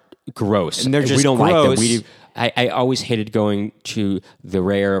Fraternities are gross. And they're just we don't gross. like them. I always hated going to the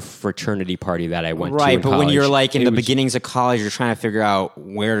rare fraternity party that I went to. right, in but when you're college. like in It the was- beginnings of college, you're trying to figure out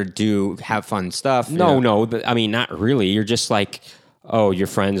where to have fun stuff. you No, know? I mean, not really. You're just like, oh, your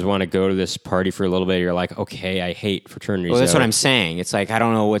friends want to go to this party for a little bit. You're like, okay, I hate fraternities. Well, that's though. what I'm saying. It's like I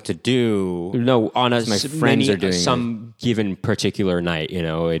don't know what to do. No, on a My friends are doing some given particular night,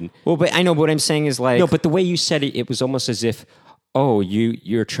 and Well, but I know what I'm saying is like no, but the way you said it, it was almost as if, oh,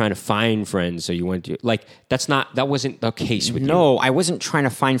 you're trying to find friends, so you went to like that wasn't the case with you. no, I wasn't trying to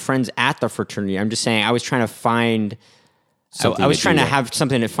find friends at the fraternity. I'm just saying I was trying to find. Something I was to trying do. to have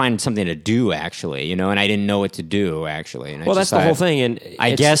find something to do actually, and I didn't know what to do actually. And I Well, that's just the whole thought, thing, and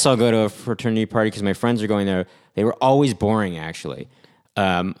I it's- guess I'll go to a fraternity party because my friends are going there. They were always boring actually.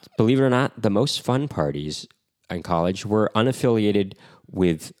 believe it or not, the most fun parties in college were unaffiliated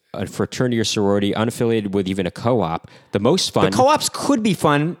with a fraternity or sorority, unaffiliated with even a co-op. The most fun. Co-ops could be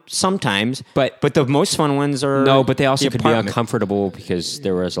fun sometimes, But- the most fun ones are no, but they also the could be apartment. uncomfortable because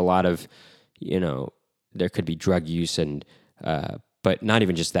there was a lot of, there could be drug use and, but not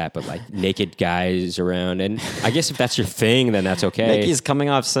even just that, but like naked guys around. And I guess if that's your thing, then that's okay. Nikki's coming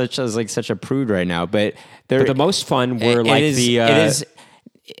off such a prude right now, but But the most fun were like it the. is.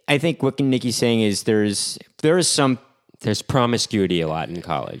 I think what Nikki's saying is there is some. There's promiscuity a lot in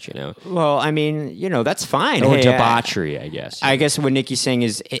college, Well, I mean, that's fine. or Hey, debauchery, I guess. I guess what Nikki's saying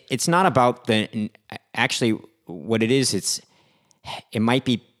is it's not about actually what it is. It might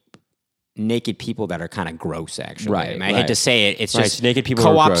be naked people that are kind of gross. Actually, Right, I mean, I hate right. to say it. It's Right, just naked people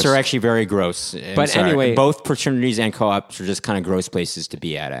are co-ops gross. are actually very gross. I'm But sorry. anyway- both fraternities and co-ops are just kind of gross places to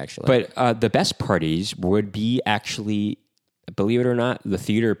be at. Actually, But the best parties would be actually, believe it or not, the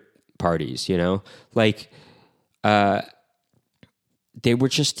theater parties, Like, they were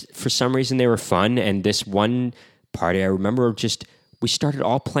just, for some reason, they were fun. And this one party, I remember we started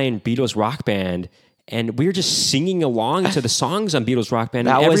all playing Beatles Rock Band. And we were just singing along to the songs on Beatles Rock Band.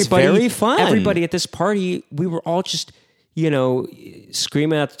 That and was very fun. Everybody at this party, we were all just,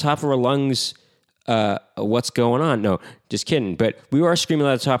 screaming at the top of our lungs, what's going on? No, just kidding. But we were screaming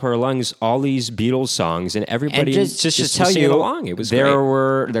at the top of our lungs all these Beatles songs, and everybody and just to tell was singing you, along. It was there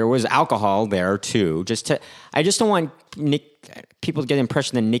great. there was alcohol there too. I just don't want people to get the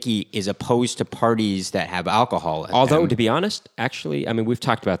impression that Nikki is opposed to parties that have alcohol. At Although, them. to be honest, actually, I mean, we've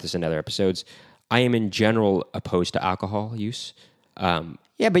talked about this in other episodes. I am in general opposed to alcohol use.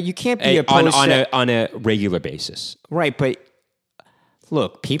 Yeah, but you can't be opposed on a regular basis. right. But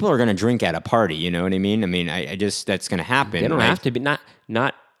look, people are going to drink at a party. You know what I mean? I mean, I just that's going to happen. They don't right? have to be not.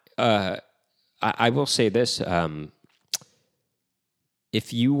 I will say this: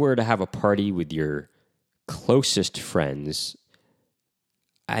 if you were to have a party with your closest friends,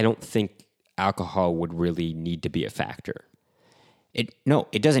 I don't think alcohol would really need to be a factor. It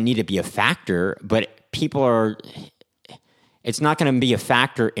doesn't need to be a factor, but people are. It's not going to be a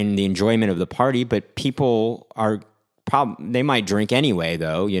factor in the enjoyment of the party, but people are they might drink anyway,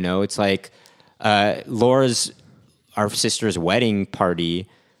 though. It's like our sister's wedding party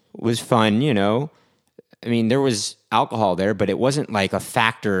was fun. I mean, there was alcohol there, but it wasn't like a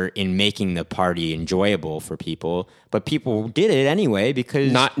factor in making the party enjoyable for people. But people did it anyway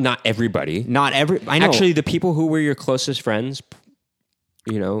because Not everybody. I know. Actually, the people who were your closest friends,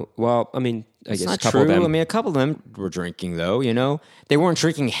 well, I mean, I It's guess not a couple true. of them. I mean, a couple of them were drinking, though. They weren't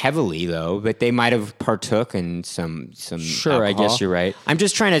drinking heavily, though, but they might have partook in some. Sure, I alcohol. guess you're right. I'm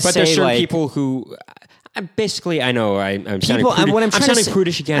just trying to But say, there's certain like, people who, basically, I know I'm sounding People- prudish. what I'm trying to sounding say-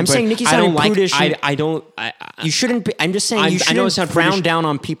 prudish again. I'm but saying Nikki's I don't sounding like. prudish and- I don't. you shouldn't. I'm just saying you I know it shouldn't sounds frown prudish. down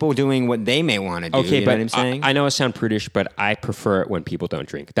on people doing what they may want to do. Okay, you but know what I'm saying? I know I sound prudish, but I prefer it when people don't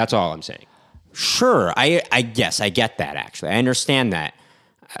drink. That's all I'm saying. Sure, I guess I get that. Actually, I understand that.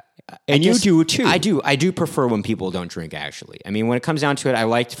 And you do too. I do prefer when people don't drink. Actually, I mean, when it comes down to it, I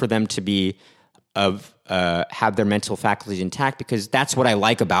like for them to be have their mental faculties intact because that's what I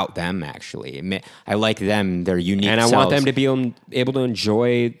like about them. Actually, I like them; their unique. And I selves. want them to be able to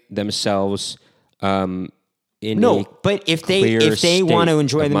enjoy themselves. But if they state want to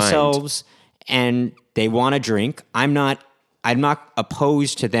enjoy of mind. themselves and they want to drink, I'm not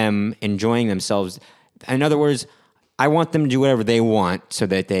opposed to them enjoying themselves. In other words, I want them to do whatever they want so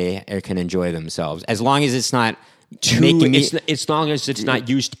that they can enjoy themselves. As long as it's not as long as it's not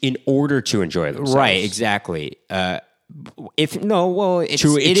used in order to enjoy themselves. Right, exactly. To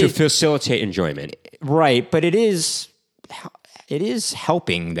facilitate enjoyment. Right, but it is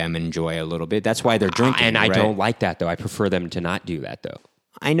helping them enjoy a little bit. That's why they're drinking. And I right? don't like that, though. I prefer them to not do that, though.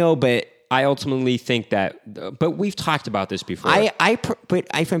 I know, but I ultimately think that. But we've talked about this before. But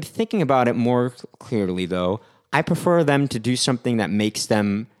if I'm thinking about it more clearly, though, I prefer them to do something that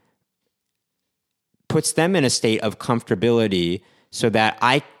puts them in a state of comfortability, so that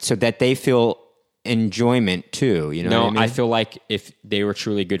they feel enjoyment too. You know? No, what I mean? I feel like if they were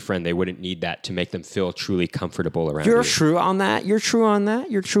truly a good friend, they wouldn't need that to make them feel truly comfortable around you. You're true on that. You're true on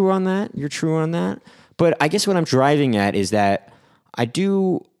that. You're true on that. You're true on that. But I guess what I'm driving at is that I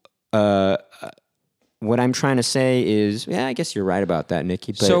do. What I'm trying to say is, yeah, I guess you're right about that,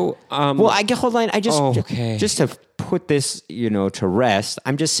 Nikki. But, well, I guess hold on. I just to put this, to rest.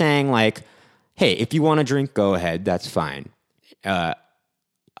 I'm just saying, like, hey, if you want to drink, go ahead. That's fine.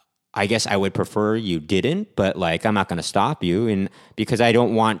 I guess I would prefer you didn't, but like, I'm not going to stop you, and because I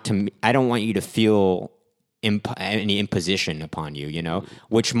don't want you to feel any imposition upon you,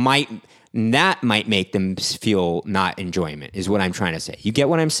 which might make them feel not enjoyment, is what I'm trying to say. You get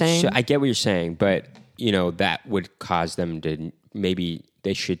what I'm saying? So I get what you're saying, but that would cause them to maybe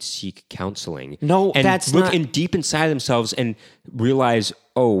they should seek counseling. No, and that's look not. in deep inside themselves and realize,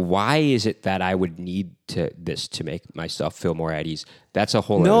 oh, why is it that I would need this to make myself feel more at ease? That's a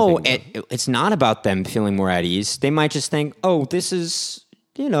whole other thing. No, it's not about them feeling more at ease. They might just think, oh, this is,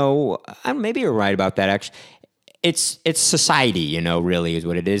 maybe you're right about that. Actually, it's society, really is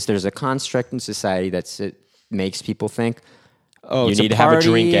what it is. There's a construct in society that makes people think, oh, you it's need a to have a party,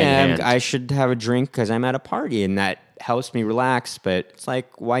 drink at and hand. I should have a drink because I'm at a party, and that helps me relax. But it's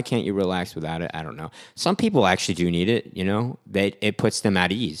like, why can't you relax without it? I don't know. Some people actually do need it. It puts them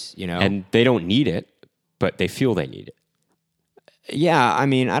at ease. And they don't need it, but they feel they need it. Yeah, I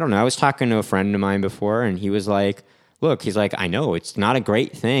mean, I don't know. I was talking to a friend of mine before, and he was like, "Look, he's like, I know it's not a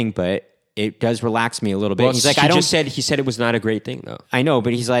great thing, but it does relax me a little bit." Well, he's like, he said it was not a great thing, though. I know,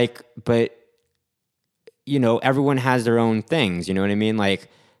 but he's like, but everyone has their own things. You know what I mean? Like,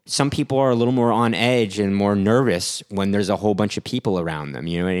 some people are a little more on edge and more nervous when there's a whole bunch of people around them.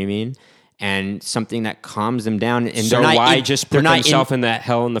 You know what I mean? And something that calms them down. And So why just put themselves in that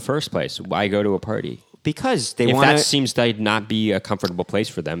hell in the first place? Why go to a party? Because they If want that to. seems to not be a comfortable place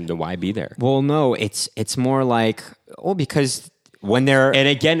for them, then why be there? Well, no, it's more like, because when they're And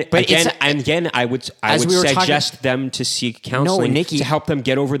again, I would suggest them to seek counseling Nikki, to help them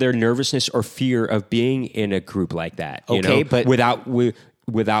get over their nervousness or fear of being in a group like that. Okay, but without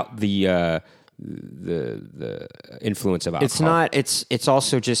the influence of alcohol. It's not. It's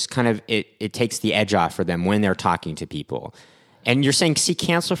also just kind of it takes the edge off for them when they're talking to people. And you're saying seek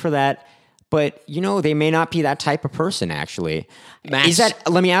counsel for that, but they may not be that type of person. Actually, Max,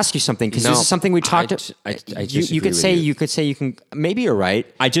 let me ask you something, because this is something we talked. You could say you can. Maybe you're right.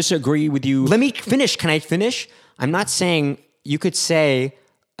 I disagree with you. Let me finish. Can I finish? I'm not saying you could say,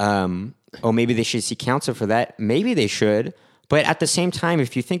 maybe they should seek counsel for that. Maybe they should. But at the same time,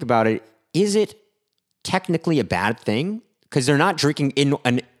 if you think about it, is it technically a bad thing? Because they're not drinking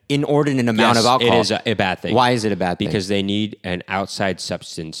an inordinate amount of alcohol. It is a bad thing. Why is it a bad thing? Because they need an outside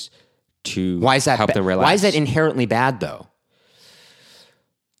substance to help them relax. Why is that inherently bad, though?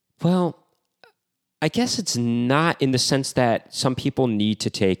 Well, I guess it's not, in the sense that some people need to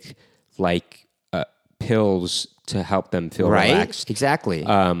take pills to help them feel relaxed. Exactly.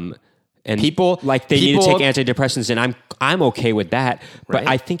 And people need to take antidepressants, and I'm okay with that. But Right.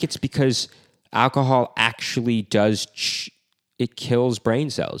 I think it's because alcohol actually does it kills brain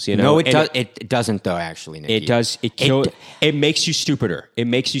cells. No, it does. It doesn't, though. Actually, Nikki. It does. It makes you stupider. It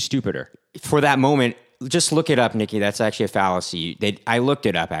makes you stupider. For that moment, just look it up, Nikki. That's actually a fallacy. I looked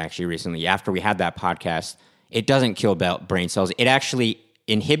it up actually recently after we had that podcast. It doesn't kill brain cells. It actually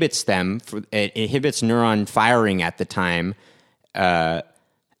inhibits them. It inhibits neuron firing at the time. And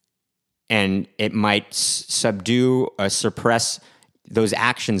it might subdue or suppress those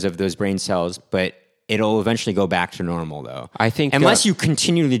actions of those brain cells, but it'll eventually go back to normal, though. I think unless you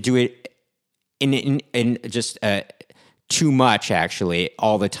continually do it in just too much, actually,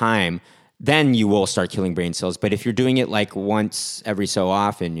 all the time, then you will start killing brain cells. But if you're doing it like once every so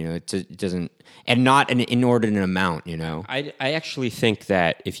often, it doesn't, and not an inordinate amount, I actually think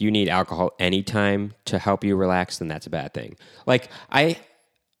that if you need alcohol anytime to help you relax, then that's a bad thing. Like, I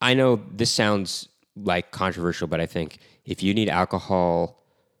know this sounds like controversial, but I think if you need alcohol,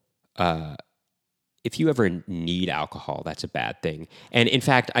 if you ever need alcohol, that's a bad thing. And in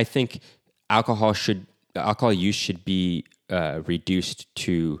fact, I think alcohol should alcohol use should be reduced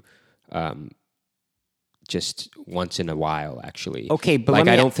to just once in a while, actually. Okay, but like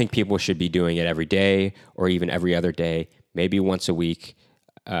I don't think people should be doing it every day or even every other day. Maybe once a week.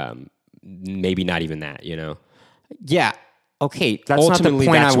 Maybe not even that. You know. Yeah. Okay. That's Ultimately,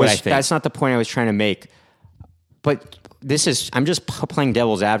 not the point that's I what was. I think. That's not the point I was trying to make. But I'm just playing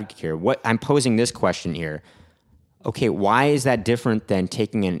devil's advocate here. What I'm posing this question here. Okay, why is that different than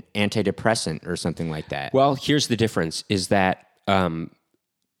taking an antidepressant or something like that? Well, here's the difference: is that an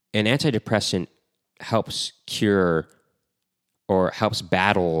antidepressant helps cure or helps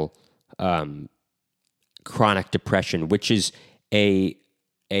battle chronic depression, which is a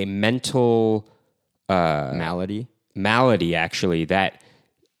mental malady, actually, that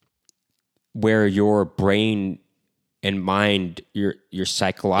where your brain and mind, your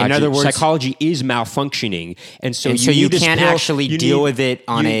psychology, in other words, psychology is malfunctioning, and so you can't actually deal with it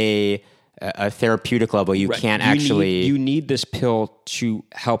on a therapeutic level. You can't actually. You need this pill to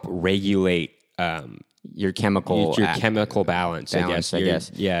help regulate your chemical balance. I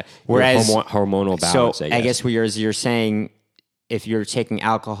guess. Yeah. Whereas hormonal balance. So I guess you're saying if you're taking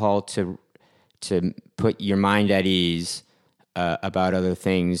alcohol to put your mind at ease about other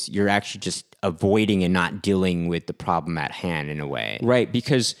things, you're actually just avoiding and not dealing with the problem at hand in a way. Right,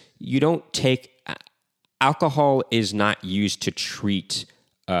 because you don't take alcohol is not used to treat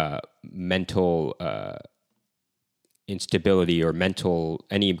mental instability or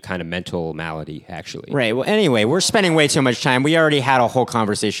any kind of mental malady, actually. Right. Well, anyway, we're spending way too much time. We already had a whole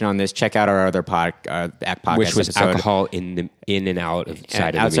conversation on this. Check out our other podcast, which was episode. Alcohol in and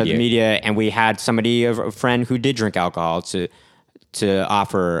outside the media. And we had a friend who did drink alcohol to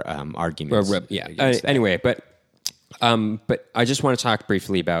offer arguments. Anyway, but I just want to talk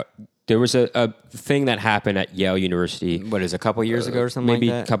briefly about. There was a thing that happened at Yale University. What is it, a couple years ago or something? Maybe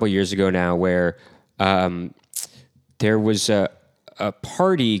like that? a couple years ago now, where there was a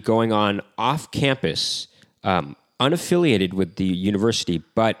party going on off campus, unaffiliated with the university,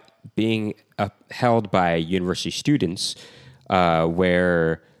 but being held by university students,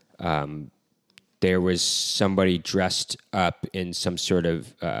 where there was somebody dressed up in some sort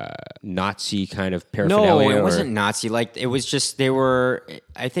of Nazi kind of paraphernalia. No, it wasn't Nazi. Like it was just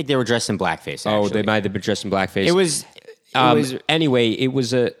I think they were dressed in blackface. Actually. Oh, they might have been dressed in blackface. It was. Anyway, it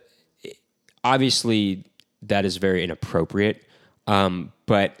was obviously that is very inappropriate.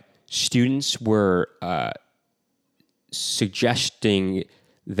 But students were suggesting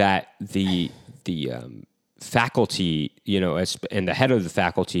that the faculty, and the head of the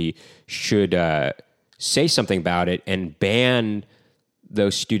faculty should say something about it and ban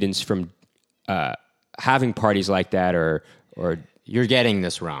those students from having parties like that, or You're getting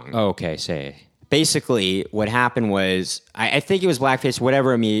this wrong. Oh, okay, say. Basically, what happened was, I think it was blackface,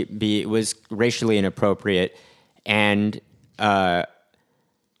 whatever it may be, it was racially inappropriate, and the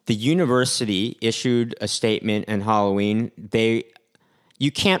university issued a statement on Halloween.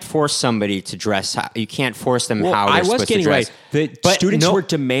 You can't force somebody to dress. You can't force them how they're supposed to dress. The students were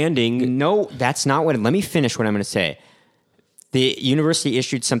demanding. No, that's not what. Let me finish what I'm going to say. The university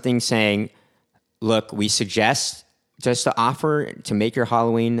issued something saying, "Look, we suggest just to offer to make your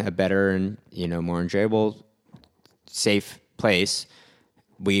Halloween a better and more enjoyable, safe place.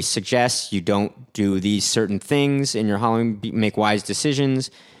 We suggest you don't do these certain things in your Halloween. Make wise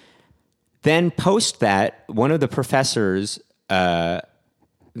decisions." Then post that, one of the professors.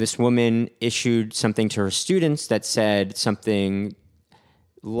 This woman issued something to her students that said something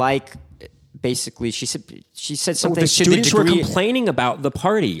like, basically, she said something. The students were complaining about the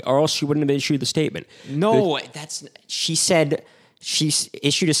party, or else she wouldn't have issued the statement. No, she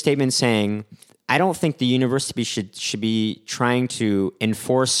issued a statement saying, "I don't think the university should be trying to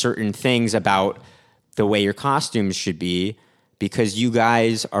enforce certain things about the way your costumes should be." Because you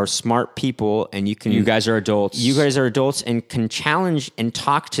guys are smart people and you guys are adults. You guys are adults and can challenge and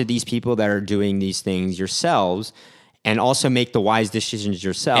talk to these people that are doing these things yourselves and also make the wise decisions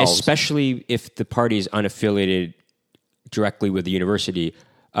yourselves. Especially if the party is unaffiliated directly with the university.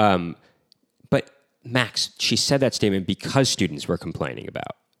 But Max, she said that statement because students were complaining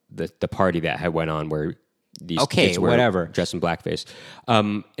about the party that had went on where these kids were dressed in blackface.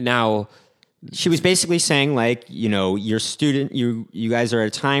 Now... She was basically saying, like, you're student, you guys are at a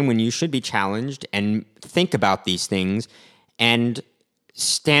time when you should be challenged and think about these things and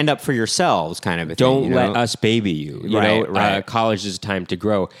stand up for yourselves, kind of a thing. Don't let us baby you. Right. College is a time to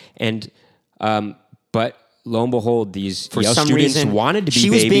grow. And but lo and behold, these for Yale some students reason wanted to be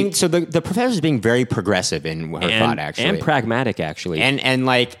she was baby. being so the professor was being very progressive in her thought, actually, and pragmatic, actually,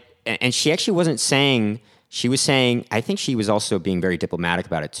 and she actually wasn't saying. She was saying, I think she was also being very diplomatic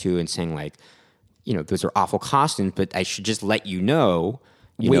about it too, and saying like, those are awful costumes, but I should just let you know,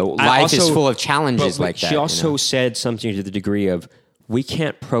 I life is also- full of challenges But like that. She also said something to the degree of, we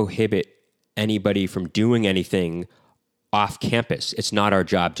can't prohibit anybody from doing anything off campus. It's not our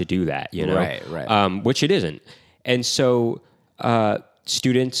job to do that, Right. Which it isn't. And so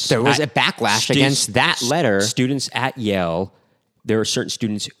students... There was a backlash against that letter. Students at Yale, there are certain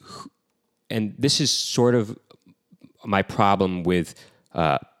students and this is sort of my problem with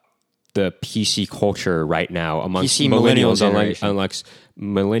the PC culture right now amongst PC millennial millennials, generation. amongst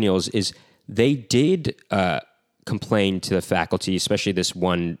millennials, is they did complain to the faculty, especially this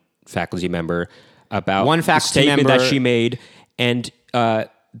one faculty member, about One the faculty statement member- that she made, and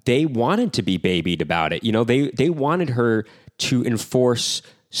they wanted to be babied about it. They wanted her to enforce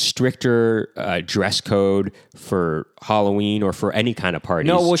stricter dress code for Halloween or for any kind of parties.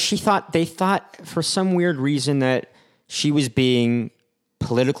 No, well, they thought for some weird reason that she was being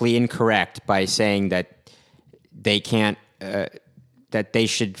politically incorrect by saying that they can't, that they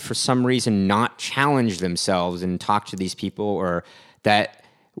should for some reason not challenge themselves and talk to these people, or that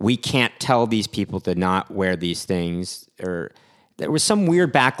we can't tell these people to not wear these things, or there was some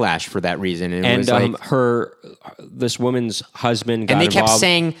weird backlash for that reason. And, it was like, this woman's husband got and they involved. kept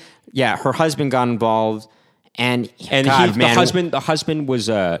saying, her husband got involved, and And man, the husband was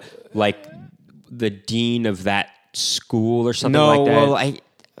like the dean of that school or something no, like that. well,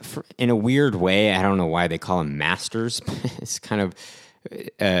 in a weird way, I don't know why they call him masters. It's kind of.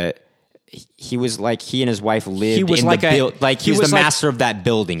 He was like, he and his wife lived. He was in like the a- like he he was was the like- master of that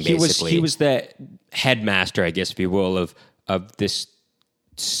building. Basically, he was the headmaster, I guess, if you will, of this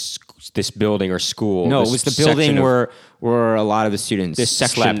building or school. No, this it was the section building of- where a lot of the students this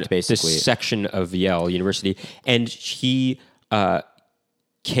section, slept. Basically, this section of Yale University, and he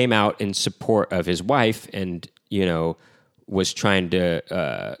came out in support of his wife, and was trying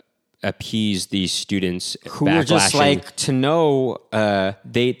to appease these students who were just backlashing. like to no.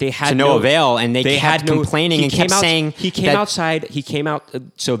 They had to no avail, and they kept had complaining he and came kept saying he came that- outside. He came out.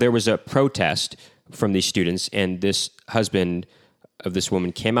 So there was a protest from these students, and this husband of this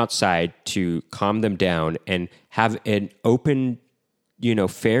woman came outside to calm them down and have an open,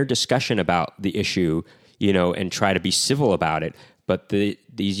 fair discussion about the issue, and try to be civil about it. But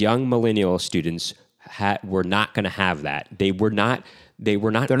these young millennial students were not going to have that. They were not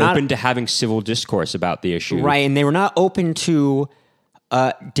open to having civil discourse about the issue. Right, and they were not open to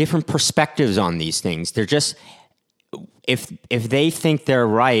different perspectives on these things. They're just if they think they're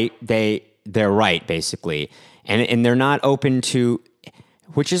right, they're right basically, and they're not open to,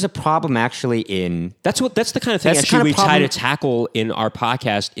 which is a problem actually in. That's the kind of thing That's the actually kind of we try problem- to tackle in our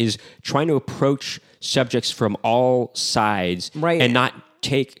podcast, is trying to approach subjects from all sides, Right. and not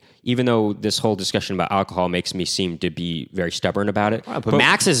take. Even though this whole discussion about alcohol makes me seem to be very stubborn about it, But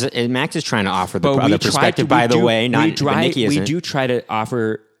Max is trying to offer the but we other try perspective. to- By we the do- way, not we try, but Nikki we isn't. do try to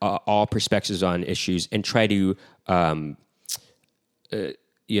offer all perspectives on issues and try to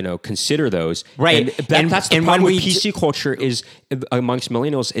consider those. Right. And that's the and problem when with we PC culture is amongst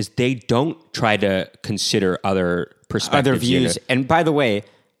millennials, is they don't try to consider other perspectives, other views. And by the way,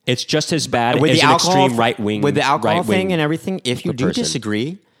 It's just as bad with as the an alcohol extreme right wing, with the alcohol thing and everything, if you do person.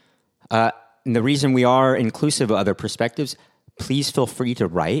 disagree, and the reason we are inclusive of other perspectives, please feel free to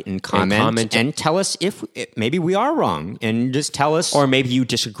write and comment and tell us if maybe we are wrong, and just tell us. Or maybe you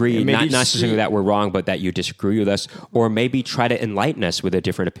disagree, maybe not you necessarily disagree. that we're wrong, but that you disagree with us, or maybe try to enlighten us with a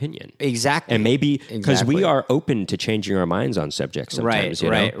different opinion. Exactly. And maybe because we Exactly. are open to changing our minds on subjects sometimes.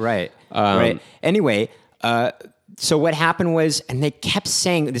 Right. Right. Anyway, so what happened was, and they kept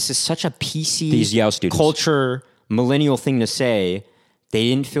saying this is such a PC These Yale students. culture millennial thing to say. They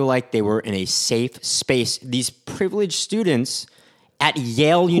didn't feel like they were in a safe space. These privileged students at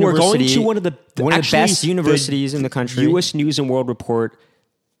Yale Who are University, going to one of the actually, best universities in the country. U.S. News and World Report.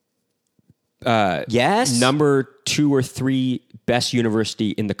 Yes, Number 2 or 3 best university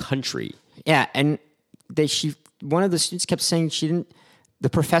in the country. Yeah, and one of the students kept saying she didn't. The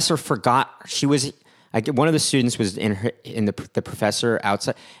professor forgot she was. One of the students was in the professor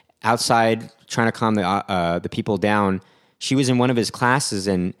outside trying to calm the people down. She was in one of his classes,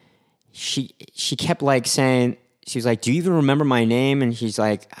 and she kept like saying, she was like, "Do you even remember my name?" And he's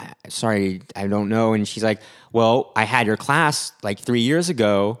like, "Sorry, I don't know." And she's like, "Well, I had your class like 3 years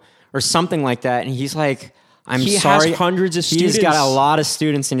ago," or something like that. And he's like, "I'm He sorry." has hundreds of students. He's got a lot of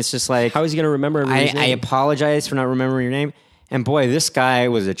students, and it's just like, How is he going to remember everybody's I name? apologize for not remembering your name. And boy, this guy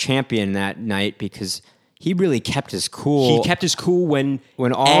was a champion that night because he really kept his cool. He kept his cool when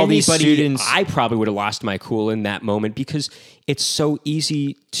all these students. I probably would have lost my cool in that moment, because it's so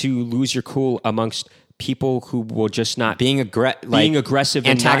easy to lose your cool amongst people who will just not being aggressive,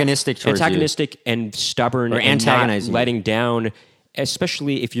 antagonistic, and stubborn, or and antagonizing, not letting down.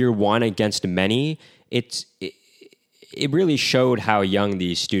 Especially if you're one against many, it really showed how young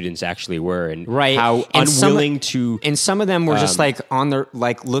these students actually were, and how unwilling to. And some of them were just like on their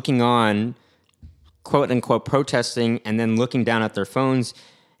looking on, quote unquote, protesting, and then looking down at their phones.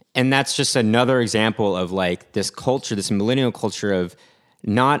 And that's just another example of like this culture, this millennial culture of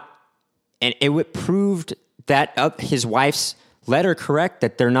not. And it proved that his wife's letter correct,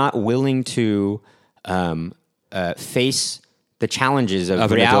 that they're not willing to face the challenges of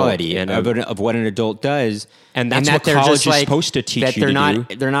reality and of what an adult does, and that's what college is supposed to teach you to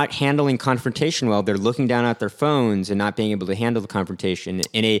do. They're not handling confrontation well. They're looking down at their phones and not being able to handle the confrontation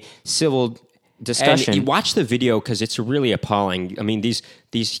in a civil discussion. And you watch the video because it's really appalling. I mean, these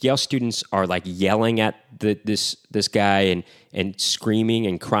Yale students are like yelling at this guy and screaming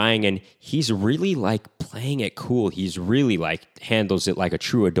and crying, and he's really like playing it cool. He's really like handles it like a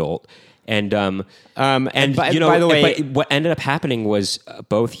true adult. And by the way, what ended up happening was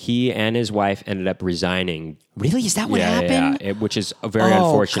both he and his wife ended up resigning. Really, is that what happened? Yeah, which is very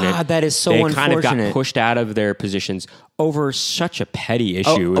unfortunate. God, that is so they unfortunate. They kind of got pushed out of their positions over such a petty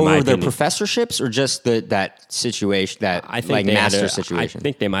issue. Over their professorships, or just that situation, that master situation. I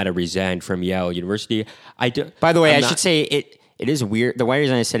think they might have resigned from Yale University. By the way, I should say it is weird. The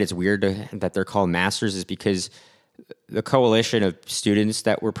reason I said it's weird that they're called masters is because the coalition of students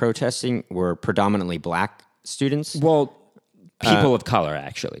that were protesting were predominantly black students. Well, people of color,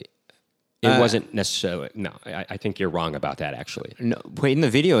 actually. It wasn't necessarily... No, I think you're wrong about that, actually. No, wait, in the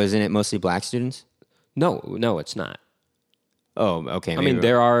video, isn't it mostly black students? No, it's not. Oh, okay. I mean,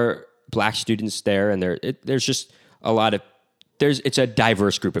 there are black students there, and there's just a lot of... It's a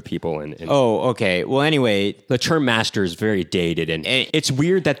diverse group of people. Oh, okay. Well, anyway... The term master is very dated, and it's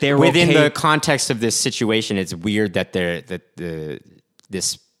weird that they're within the context of this situation, it's weird that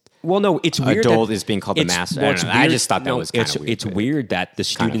this... Well, no, it's weird adult is being called the master. I just thought that was kind of weird. It's weird that the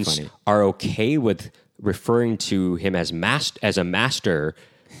students are okay with referring to him as a master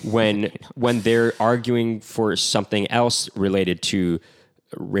when they're arguing for something else related to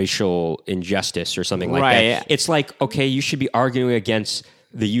racial injustice or something like that. It's like, okay, you should be arguing against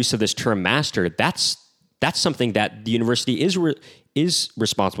the use of this term master. That's something that the university is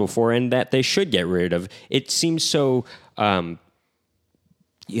responsible for, and that they should get rid of. It seems so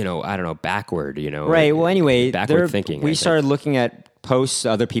I don't know, backward, Right. Well, anyway, backward thinking. We started looking at posts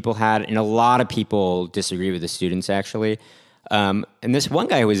other people had, and a lot of people disagree with the students, actually. And this one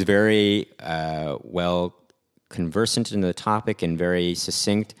guy was very well conversant in the topic and very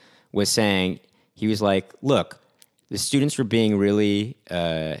succinct, was saying, he was like, look, the students were being really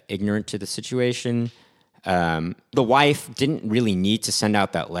ignorant to the situation. The wife didn't really need to send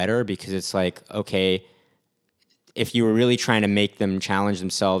out that letter, because it's like, okay, if you were really trying to make them challenge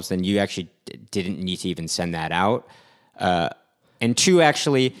themselves, then you actually didn't need to even send that out. And two,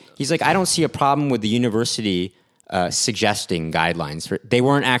 actually, he's like, I don't see a problem with the university suggesting guidelines. They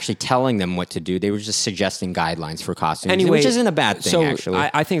weren't actually telling them what to do. They were just suggesting guidelines for costumes, anyway, which isn't a bad thing, actually.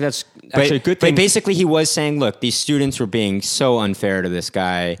 I think that's actually a good thing. But basically, he was saying, look, these students were being so unfair to this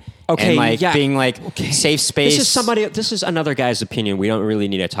guy. Okay, and being safe space. This is another guy's opinion. We don't really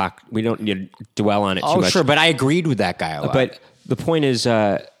need to talk. We don't need to dwell on it too much. Oh, sure, but I agreed with that guy a lot. But the point is,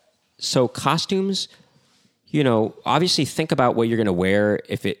 so costumes, obviously think about what you're going to wear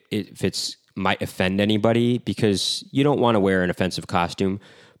if it's might offend anybody, because you don't want to wear an offensive costume.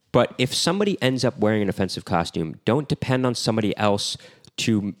 But if somebody ends up wearing an offensive costume, don't depend on somebody else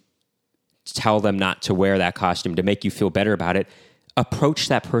to tell them not to wear that costume to make you feel better about it. Approach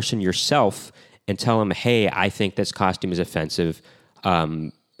that person yourself and tell them, hey, I think this costume is offensive.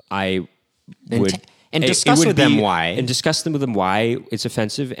 And discuss with them why. And discuss with them why it's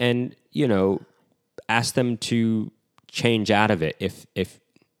offensive, and, ask them to change out of it if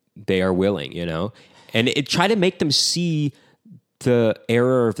they are willing, and try to make them see the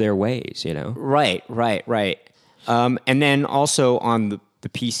error of their ways, Right. And then also on the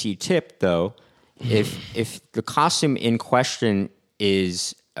PC tip, though, if the costume in question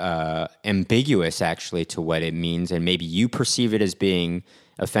is ambiguous, actually, to what it means, and maybe you perceive it as being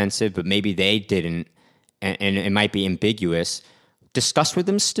offensive, but maybe they didn't, and it might be ambiguous, discuss with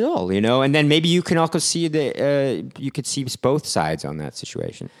them still, and then maybe you can also see you could see both sides on that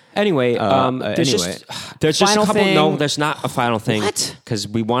situation. Anyway, there's just a couple. Thing. No, there's not a final thing. What? Because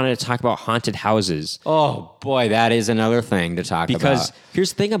we wanted to talk about haunted houses. Oh boy, that is another thing to talk about. Because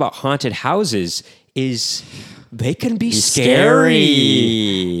here's the thing about haunted houses is they can be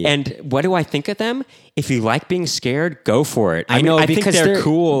scary. And what do I think of them? If you like being scared, go for it. I know, I because think they're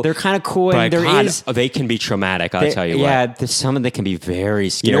cool. They're kind of cool, But and there God, is. they can be traumatic. I'll tell you what. Yeah, some of them can be very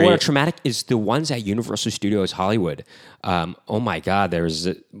scary. You know what are traumatic is the ones at Universal Studios Hollywood. Oh my God!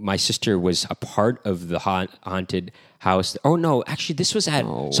 My sister was a part of the haunted house. Oh no, actually, this was at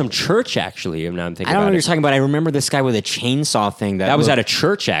some church. Actually, now I'm thinking. I don't know about what it. you're talking about. I remember this guy with a chainsaw thing. That was at a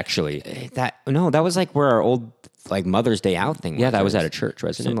church, actually. that was like where our old like Mother's Day Out thing. Yeah, that was at a church,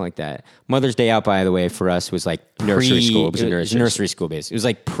 wasn't something it? like that. Mother's Day Out, by the way, for us was like Nursery school. It was a nursery school base. It was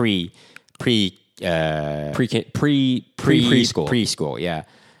like preschool. Preschool, yeah.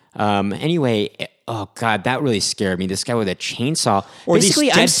 Anyway, oh God, that really scared me. This guy with a chainsaw. Or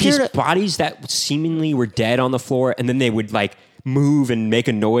Basically, I'm scared these of- bodies that seemingly were dead on the floor, and then they would like move and make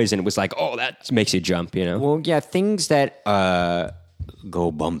a noise, and it was like, oh, that makes you jump, you know? Well, yeah, things that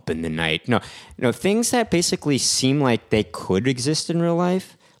go bump in the night. No, things that basically seem like they could exist in real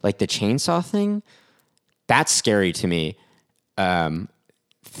life, like the chainsaw thing. That's scary to me.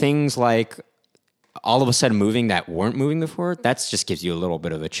 Things like all of a sudden moving that weren't moving before. That just gives you a little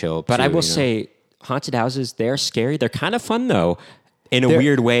bit of a chill. But too, I will you know? say, haunted houses, they're scary. They're kind of fun, though. In a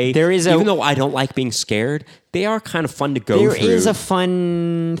weird way, even though I don't like being scared, they are kind of fun to go through. There is a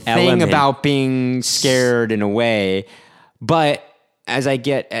fun thing element about being scared in a way, but as I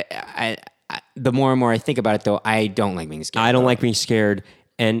get, the more and more I think about it, though, I don't like being scared. I don't like being scared,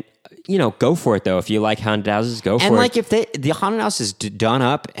 and go for it though. If you like haunted houses, go for it. And like if the haunted house is done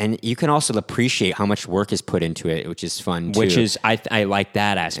up, and you can also appreciate how much work is put into it, which is fun too. Which is I like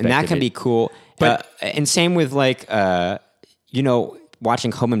that aspect, and that of can it. be cool. But and same with like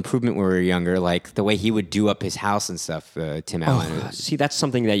watching Home Improvement when we were younger, like the way he would do up his house and stuff. Tim Allen. See, that's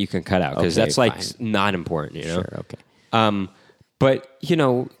something that you can cut out because Okay, that's like fine. not important, you know. Sure, okay. But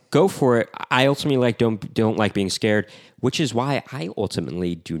go for it. I ultimately don't like being scared, which is why I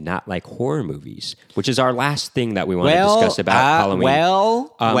ultimately do not like horror movies. Which is our last thing that we want to discuss about Halloween.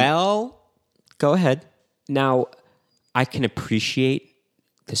 Well, go ahead. Now, I can appreciate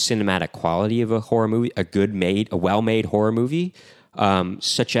the cinematic quality of a horror movie, a well-made horror movie,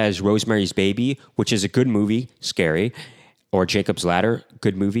 such as Rosemary's Baby, which is a good movie, scary, or Jacob's Ladder,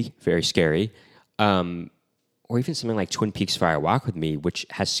 good movie, very scary. Or even something like Twin Peaks Fire Walk with Me, which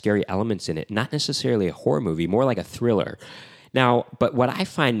has scary elements in it. Not necessarily a horror movie, more like a thriller. Now, but what I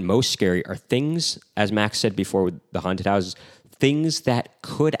find most scary are things, as Max said before with the haunted houses, things that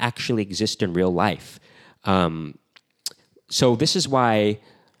could actually exist in real life. So this is why...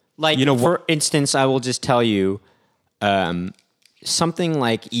 Like, for instance, I will just tell you something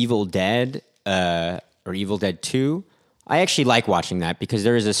like Evil Dead or Evil Dead 2. I actually like watching that because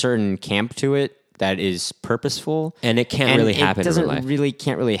there is a certain camp to it that is purposeful, and it can't really happen. It doesn't in real life. really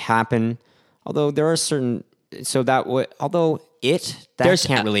can't really happen. Although there are certain, so that would although it that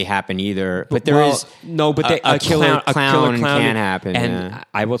can't really happen either. But there is a killer clown can happen. And yeah.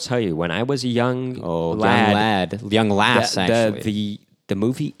 I will tell you, when I was a young young lass, actually. The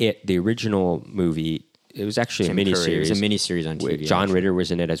movie It, the original movie, it was actually a miniseries. It was a miniseries on TV. John Ritter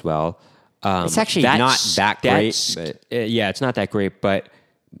was in it as well. It's actually not that great. Yeah, it's not that great, but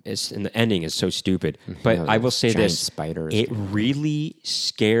and the ending is so stupid. But I will say this: spiders. It really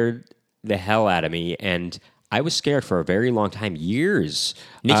scared the hell out of me, and I was scared for a very long time, years.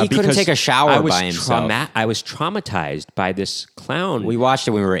 Nicky couldn't take a shower by himself. I was traumatized by this clown. We watched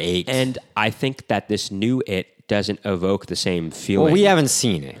it when we were 8, and I think that this new It doesn't evoke the same feeling. Well, we haven't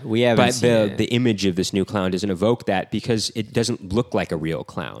seen it. But the image of this new clown doesn't evoke that because it doesn't look like a real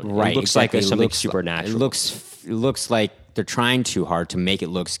clown. Right, It looks exactly. like something supernatural. It looks like they're trying too hard to make it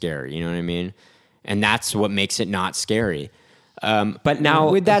look scary. You know what I mean? And that's what makes it not scary. But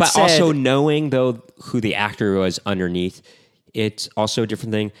now, with that said, also knowing though who the actor was underneath, it's also a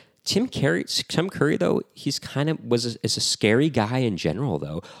different thing. Tim Curry though, he's kind of is a scary guy in general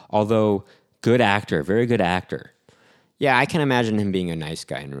though. Although good actor, very good actor. Yeah, I can imagine him being a nice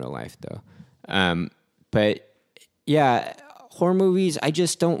guy in real life though. But yeah, horror movies, I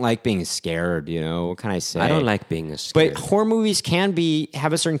just don't like being scared. You know, what can I say? I don't like being scared. But horror movies can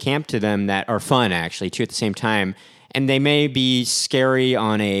have a certain camp to them that are fun actually too at the same time. And they may be scary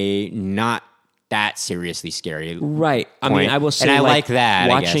on a not that seriously scary right. point. I mean, I will say, and I like that.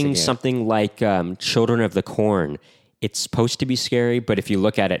 Watching something like Children of the Corn, it's supposed to be scary, but if you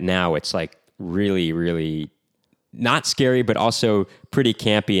look at it now, it's like really, really not scary, but also pretty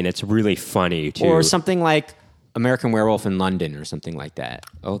campy, and it's really funny too. Or something like American Werewolf in London or something like that.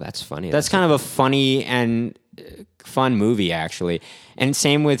 Oh, that's funny. That's kind of a funny and fun movie, actually. And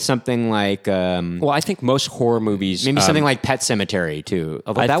same with something like Well, I think most horror movies, maybe something like Pet Sematary too.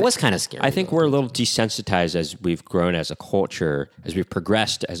 Although that was kind of scary. I think we're a little desensitized as we've grown as a culture, as we've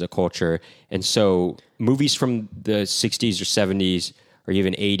progressed as a culture, and so movies from the 60s or 70s or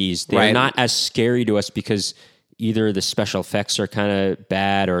even 80s, they're Right. not as scary to us because either the special effects are kind of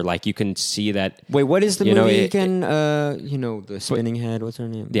bad or like you can see that. Wait, what is the You know, movie it- again? The spinning head. What's her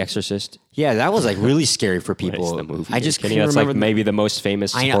name? The Exorcist. Yeah, that was like really scary for What is people. the movie? I just Kidding? can't That's remember. like maybe the most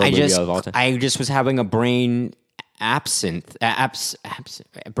famous I know. horror I movie just of all time. I just was having a brain brain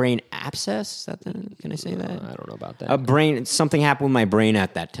abscess. Is that can I say that? I don't know about that. A brain. Something happened with my brain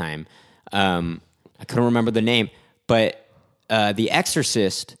at that time. I couldn't remember the name, but The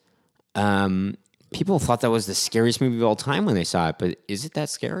Exorcist. People thought that was the scariest movie of all time when they saw it, but is it that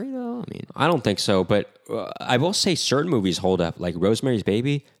scary though? I mean, I don't think so, but I will say certain movies hold up, like Rosemary's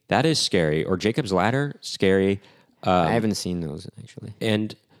Baby. That is scary, or Jacob's Ladder, scary. I haven't seen those actually.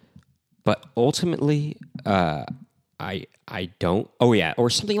 But ultimately, I don't. Oh yeah, or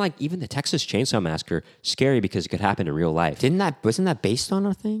something like even the Texas Chainsaw Massacre, scary because it could happen in real life. Wasn't that based on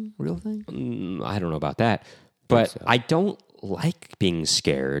a thing, real thing? I don't know about that, but I don't like being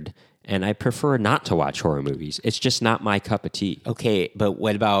scared, and I prefer not to watch horror movies. It's just not my cup of tea. Okay, but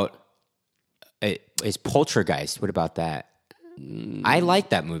what about is Poltergeist? What about that? I like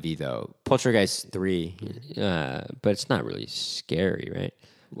that movie though. Poltergeist 3. But it's not really scary, right?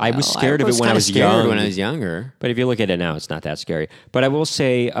 I was scared of it when I kinda was scared young. when I was younger. But if you look at it now, it's not that scary. But I will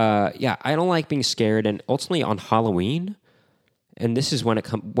say, I don't like being scared. And ultimately on Halloween, and this is when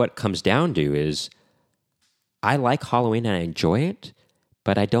what comes down to is I like Halloween and I enjoy it,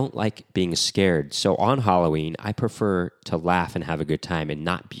 but I don't like being scared. So on Halloween, I prefer to laugh and have a good time and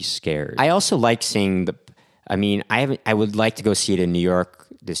not be scared. I also like seeing I would like to go see it in New York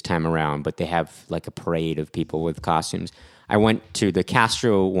this time around, but they have like a parade of people with costumes. I went to the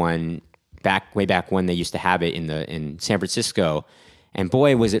Castro one way back when they used to have it in San Francisco, and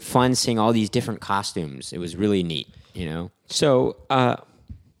boy, was it fun seeing all these different costumes. It was really neat, you know. So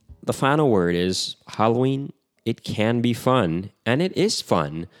the final word is Halloween. It can be fun, and it is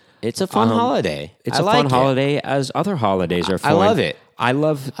fun. It's a fun holiday. It's I a like fun it. holiday as other holidays are fun. I love it. I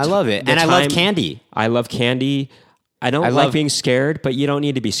love it. And I love candy. I love candy. I don't like love- being scared, but you don't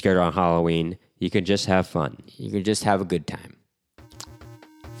need to be scared on Halloween. You can just have fun. You can just have a good time.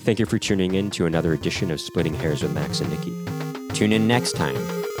 Thank you for tuning in to another edition of Splitting Hairs with Max and Nikki. Tune in next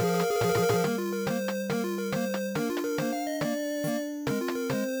time.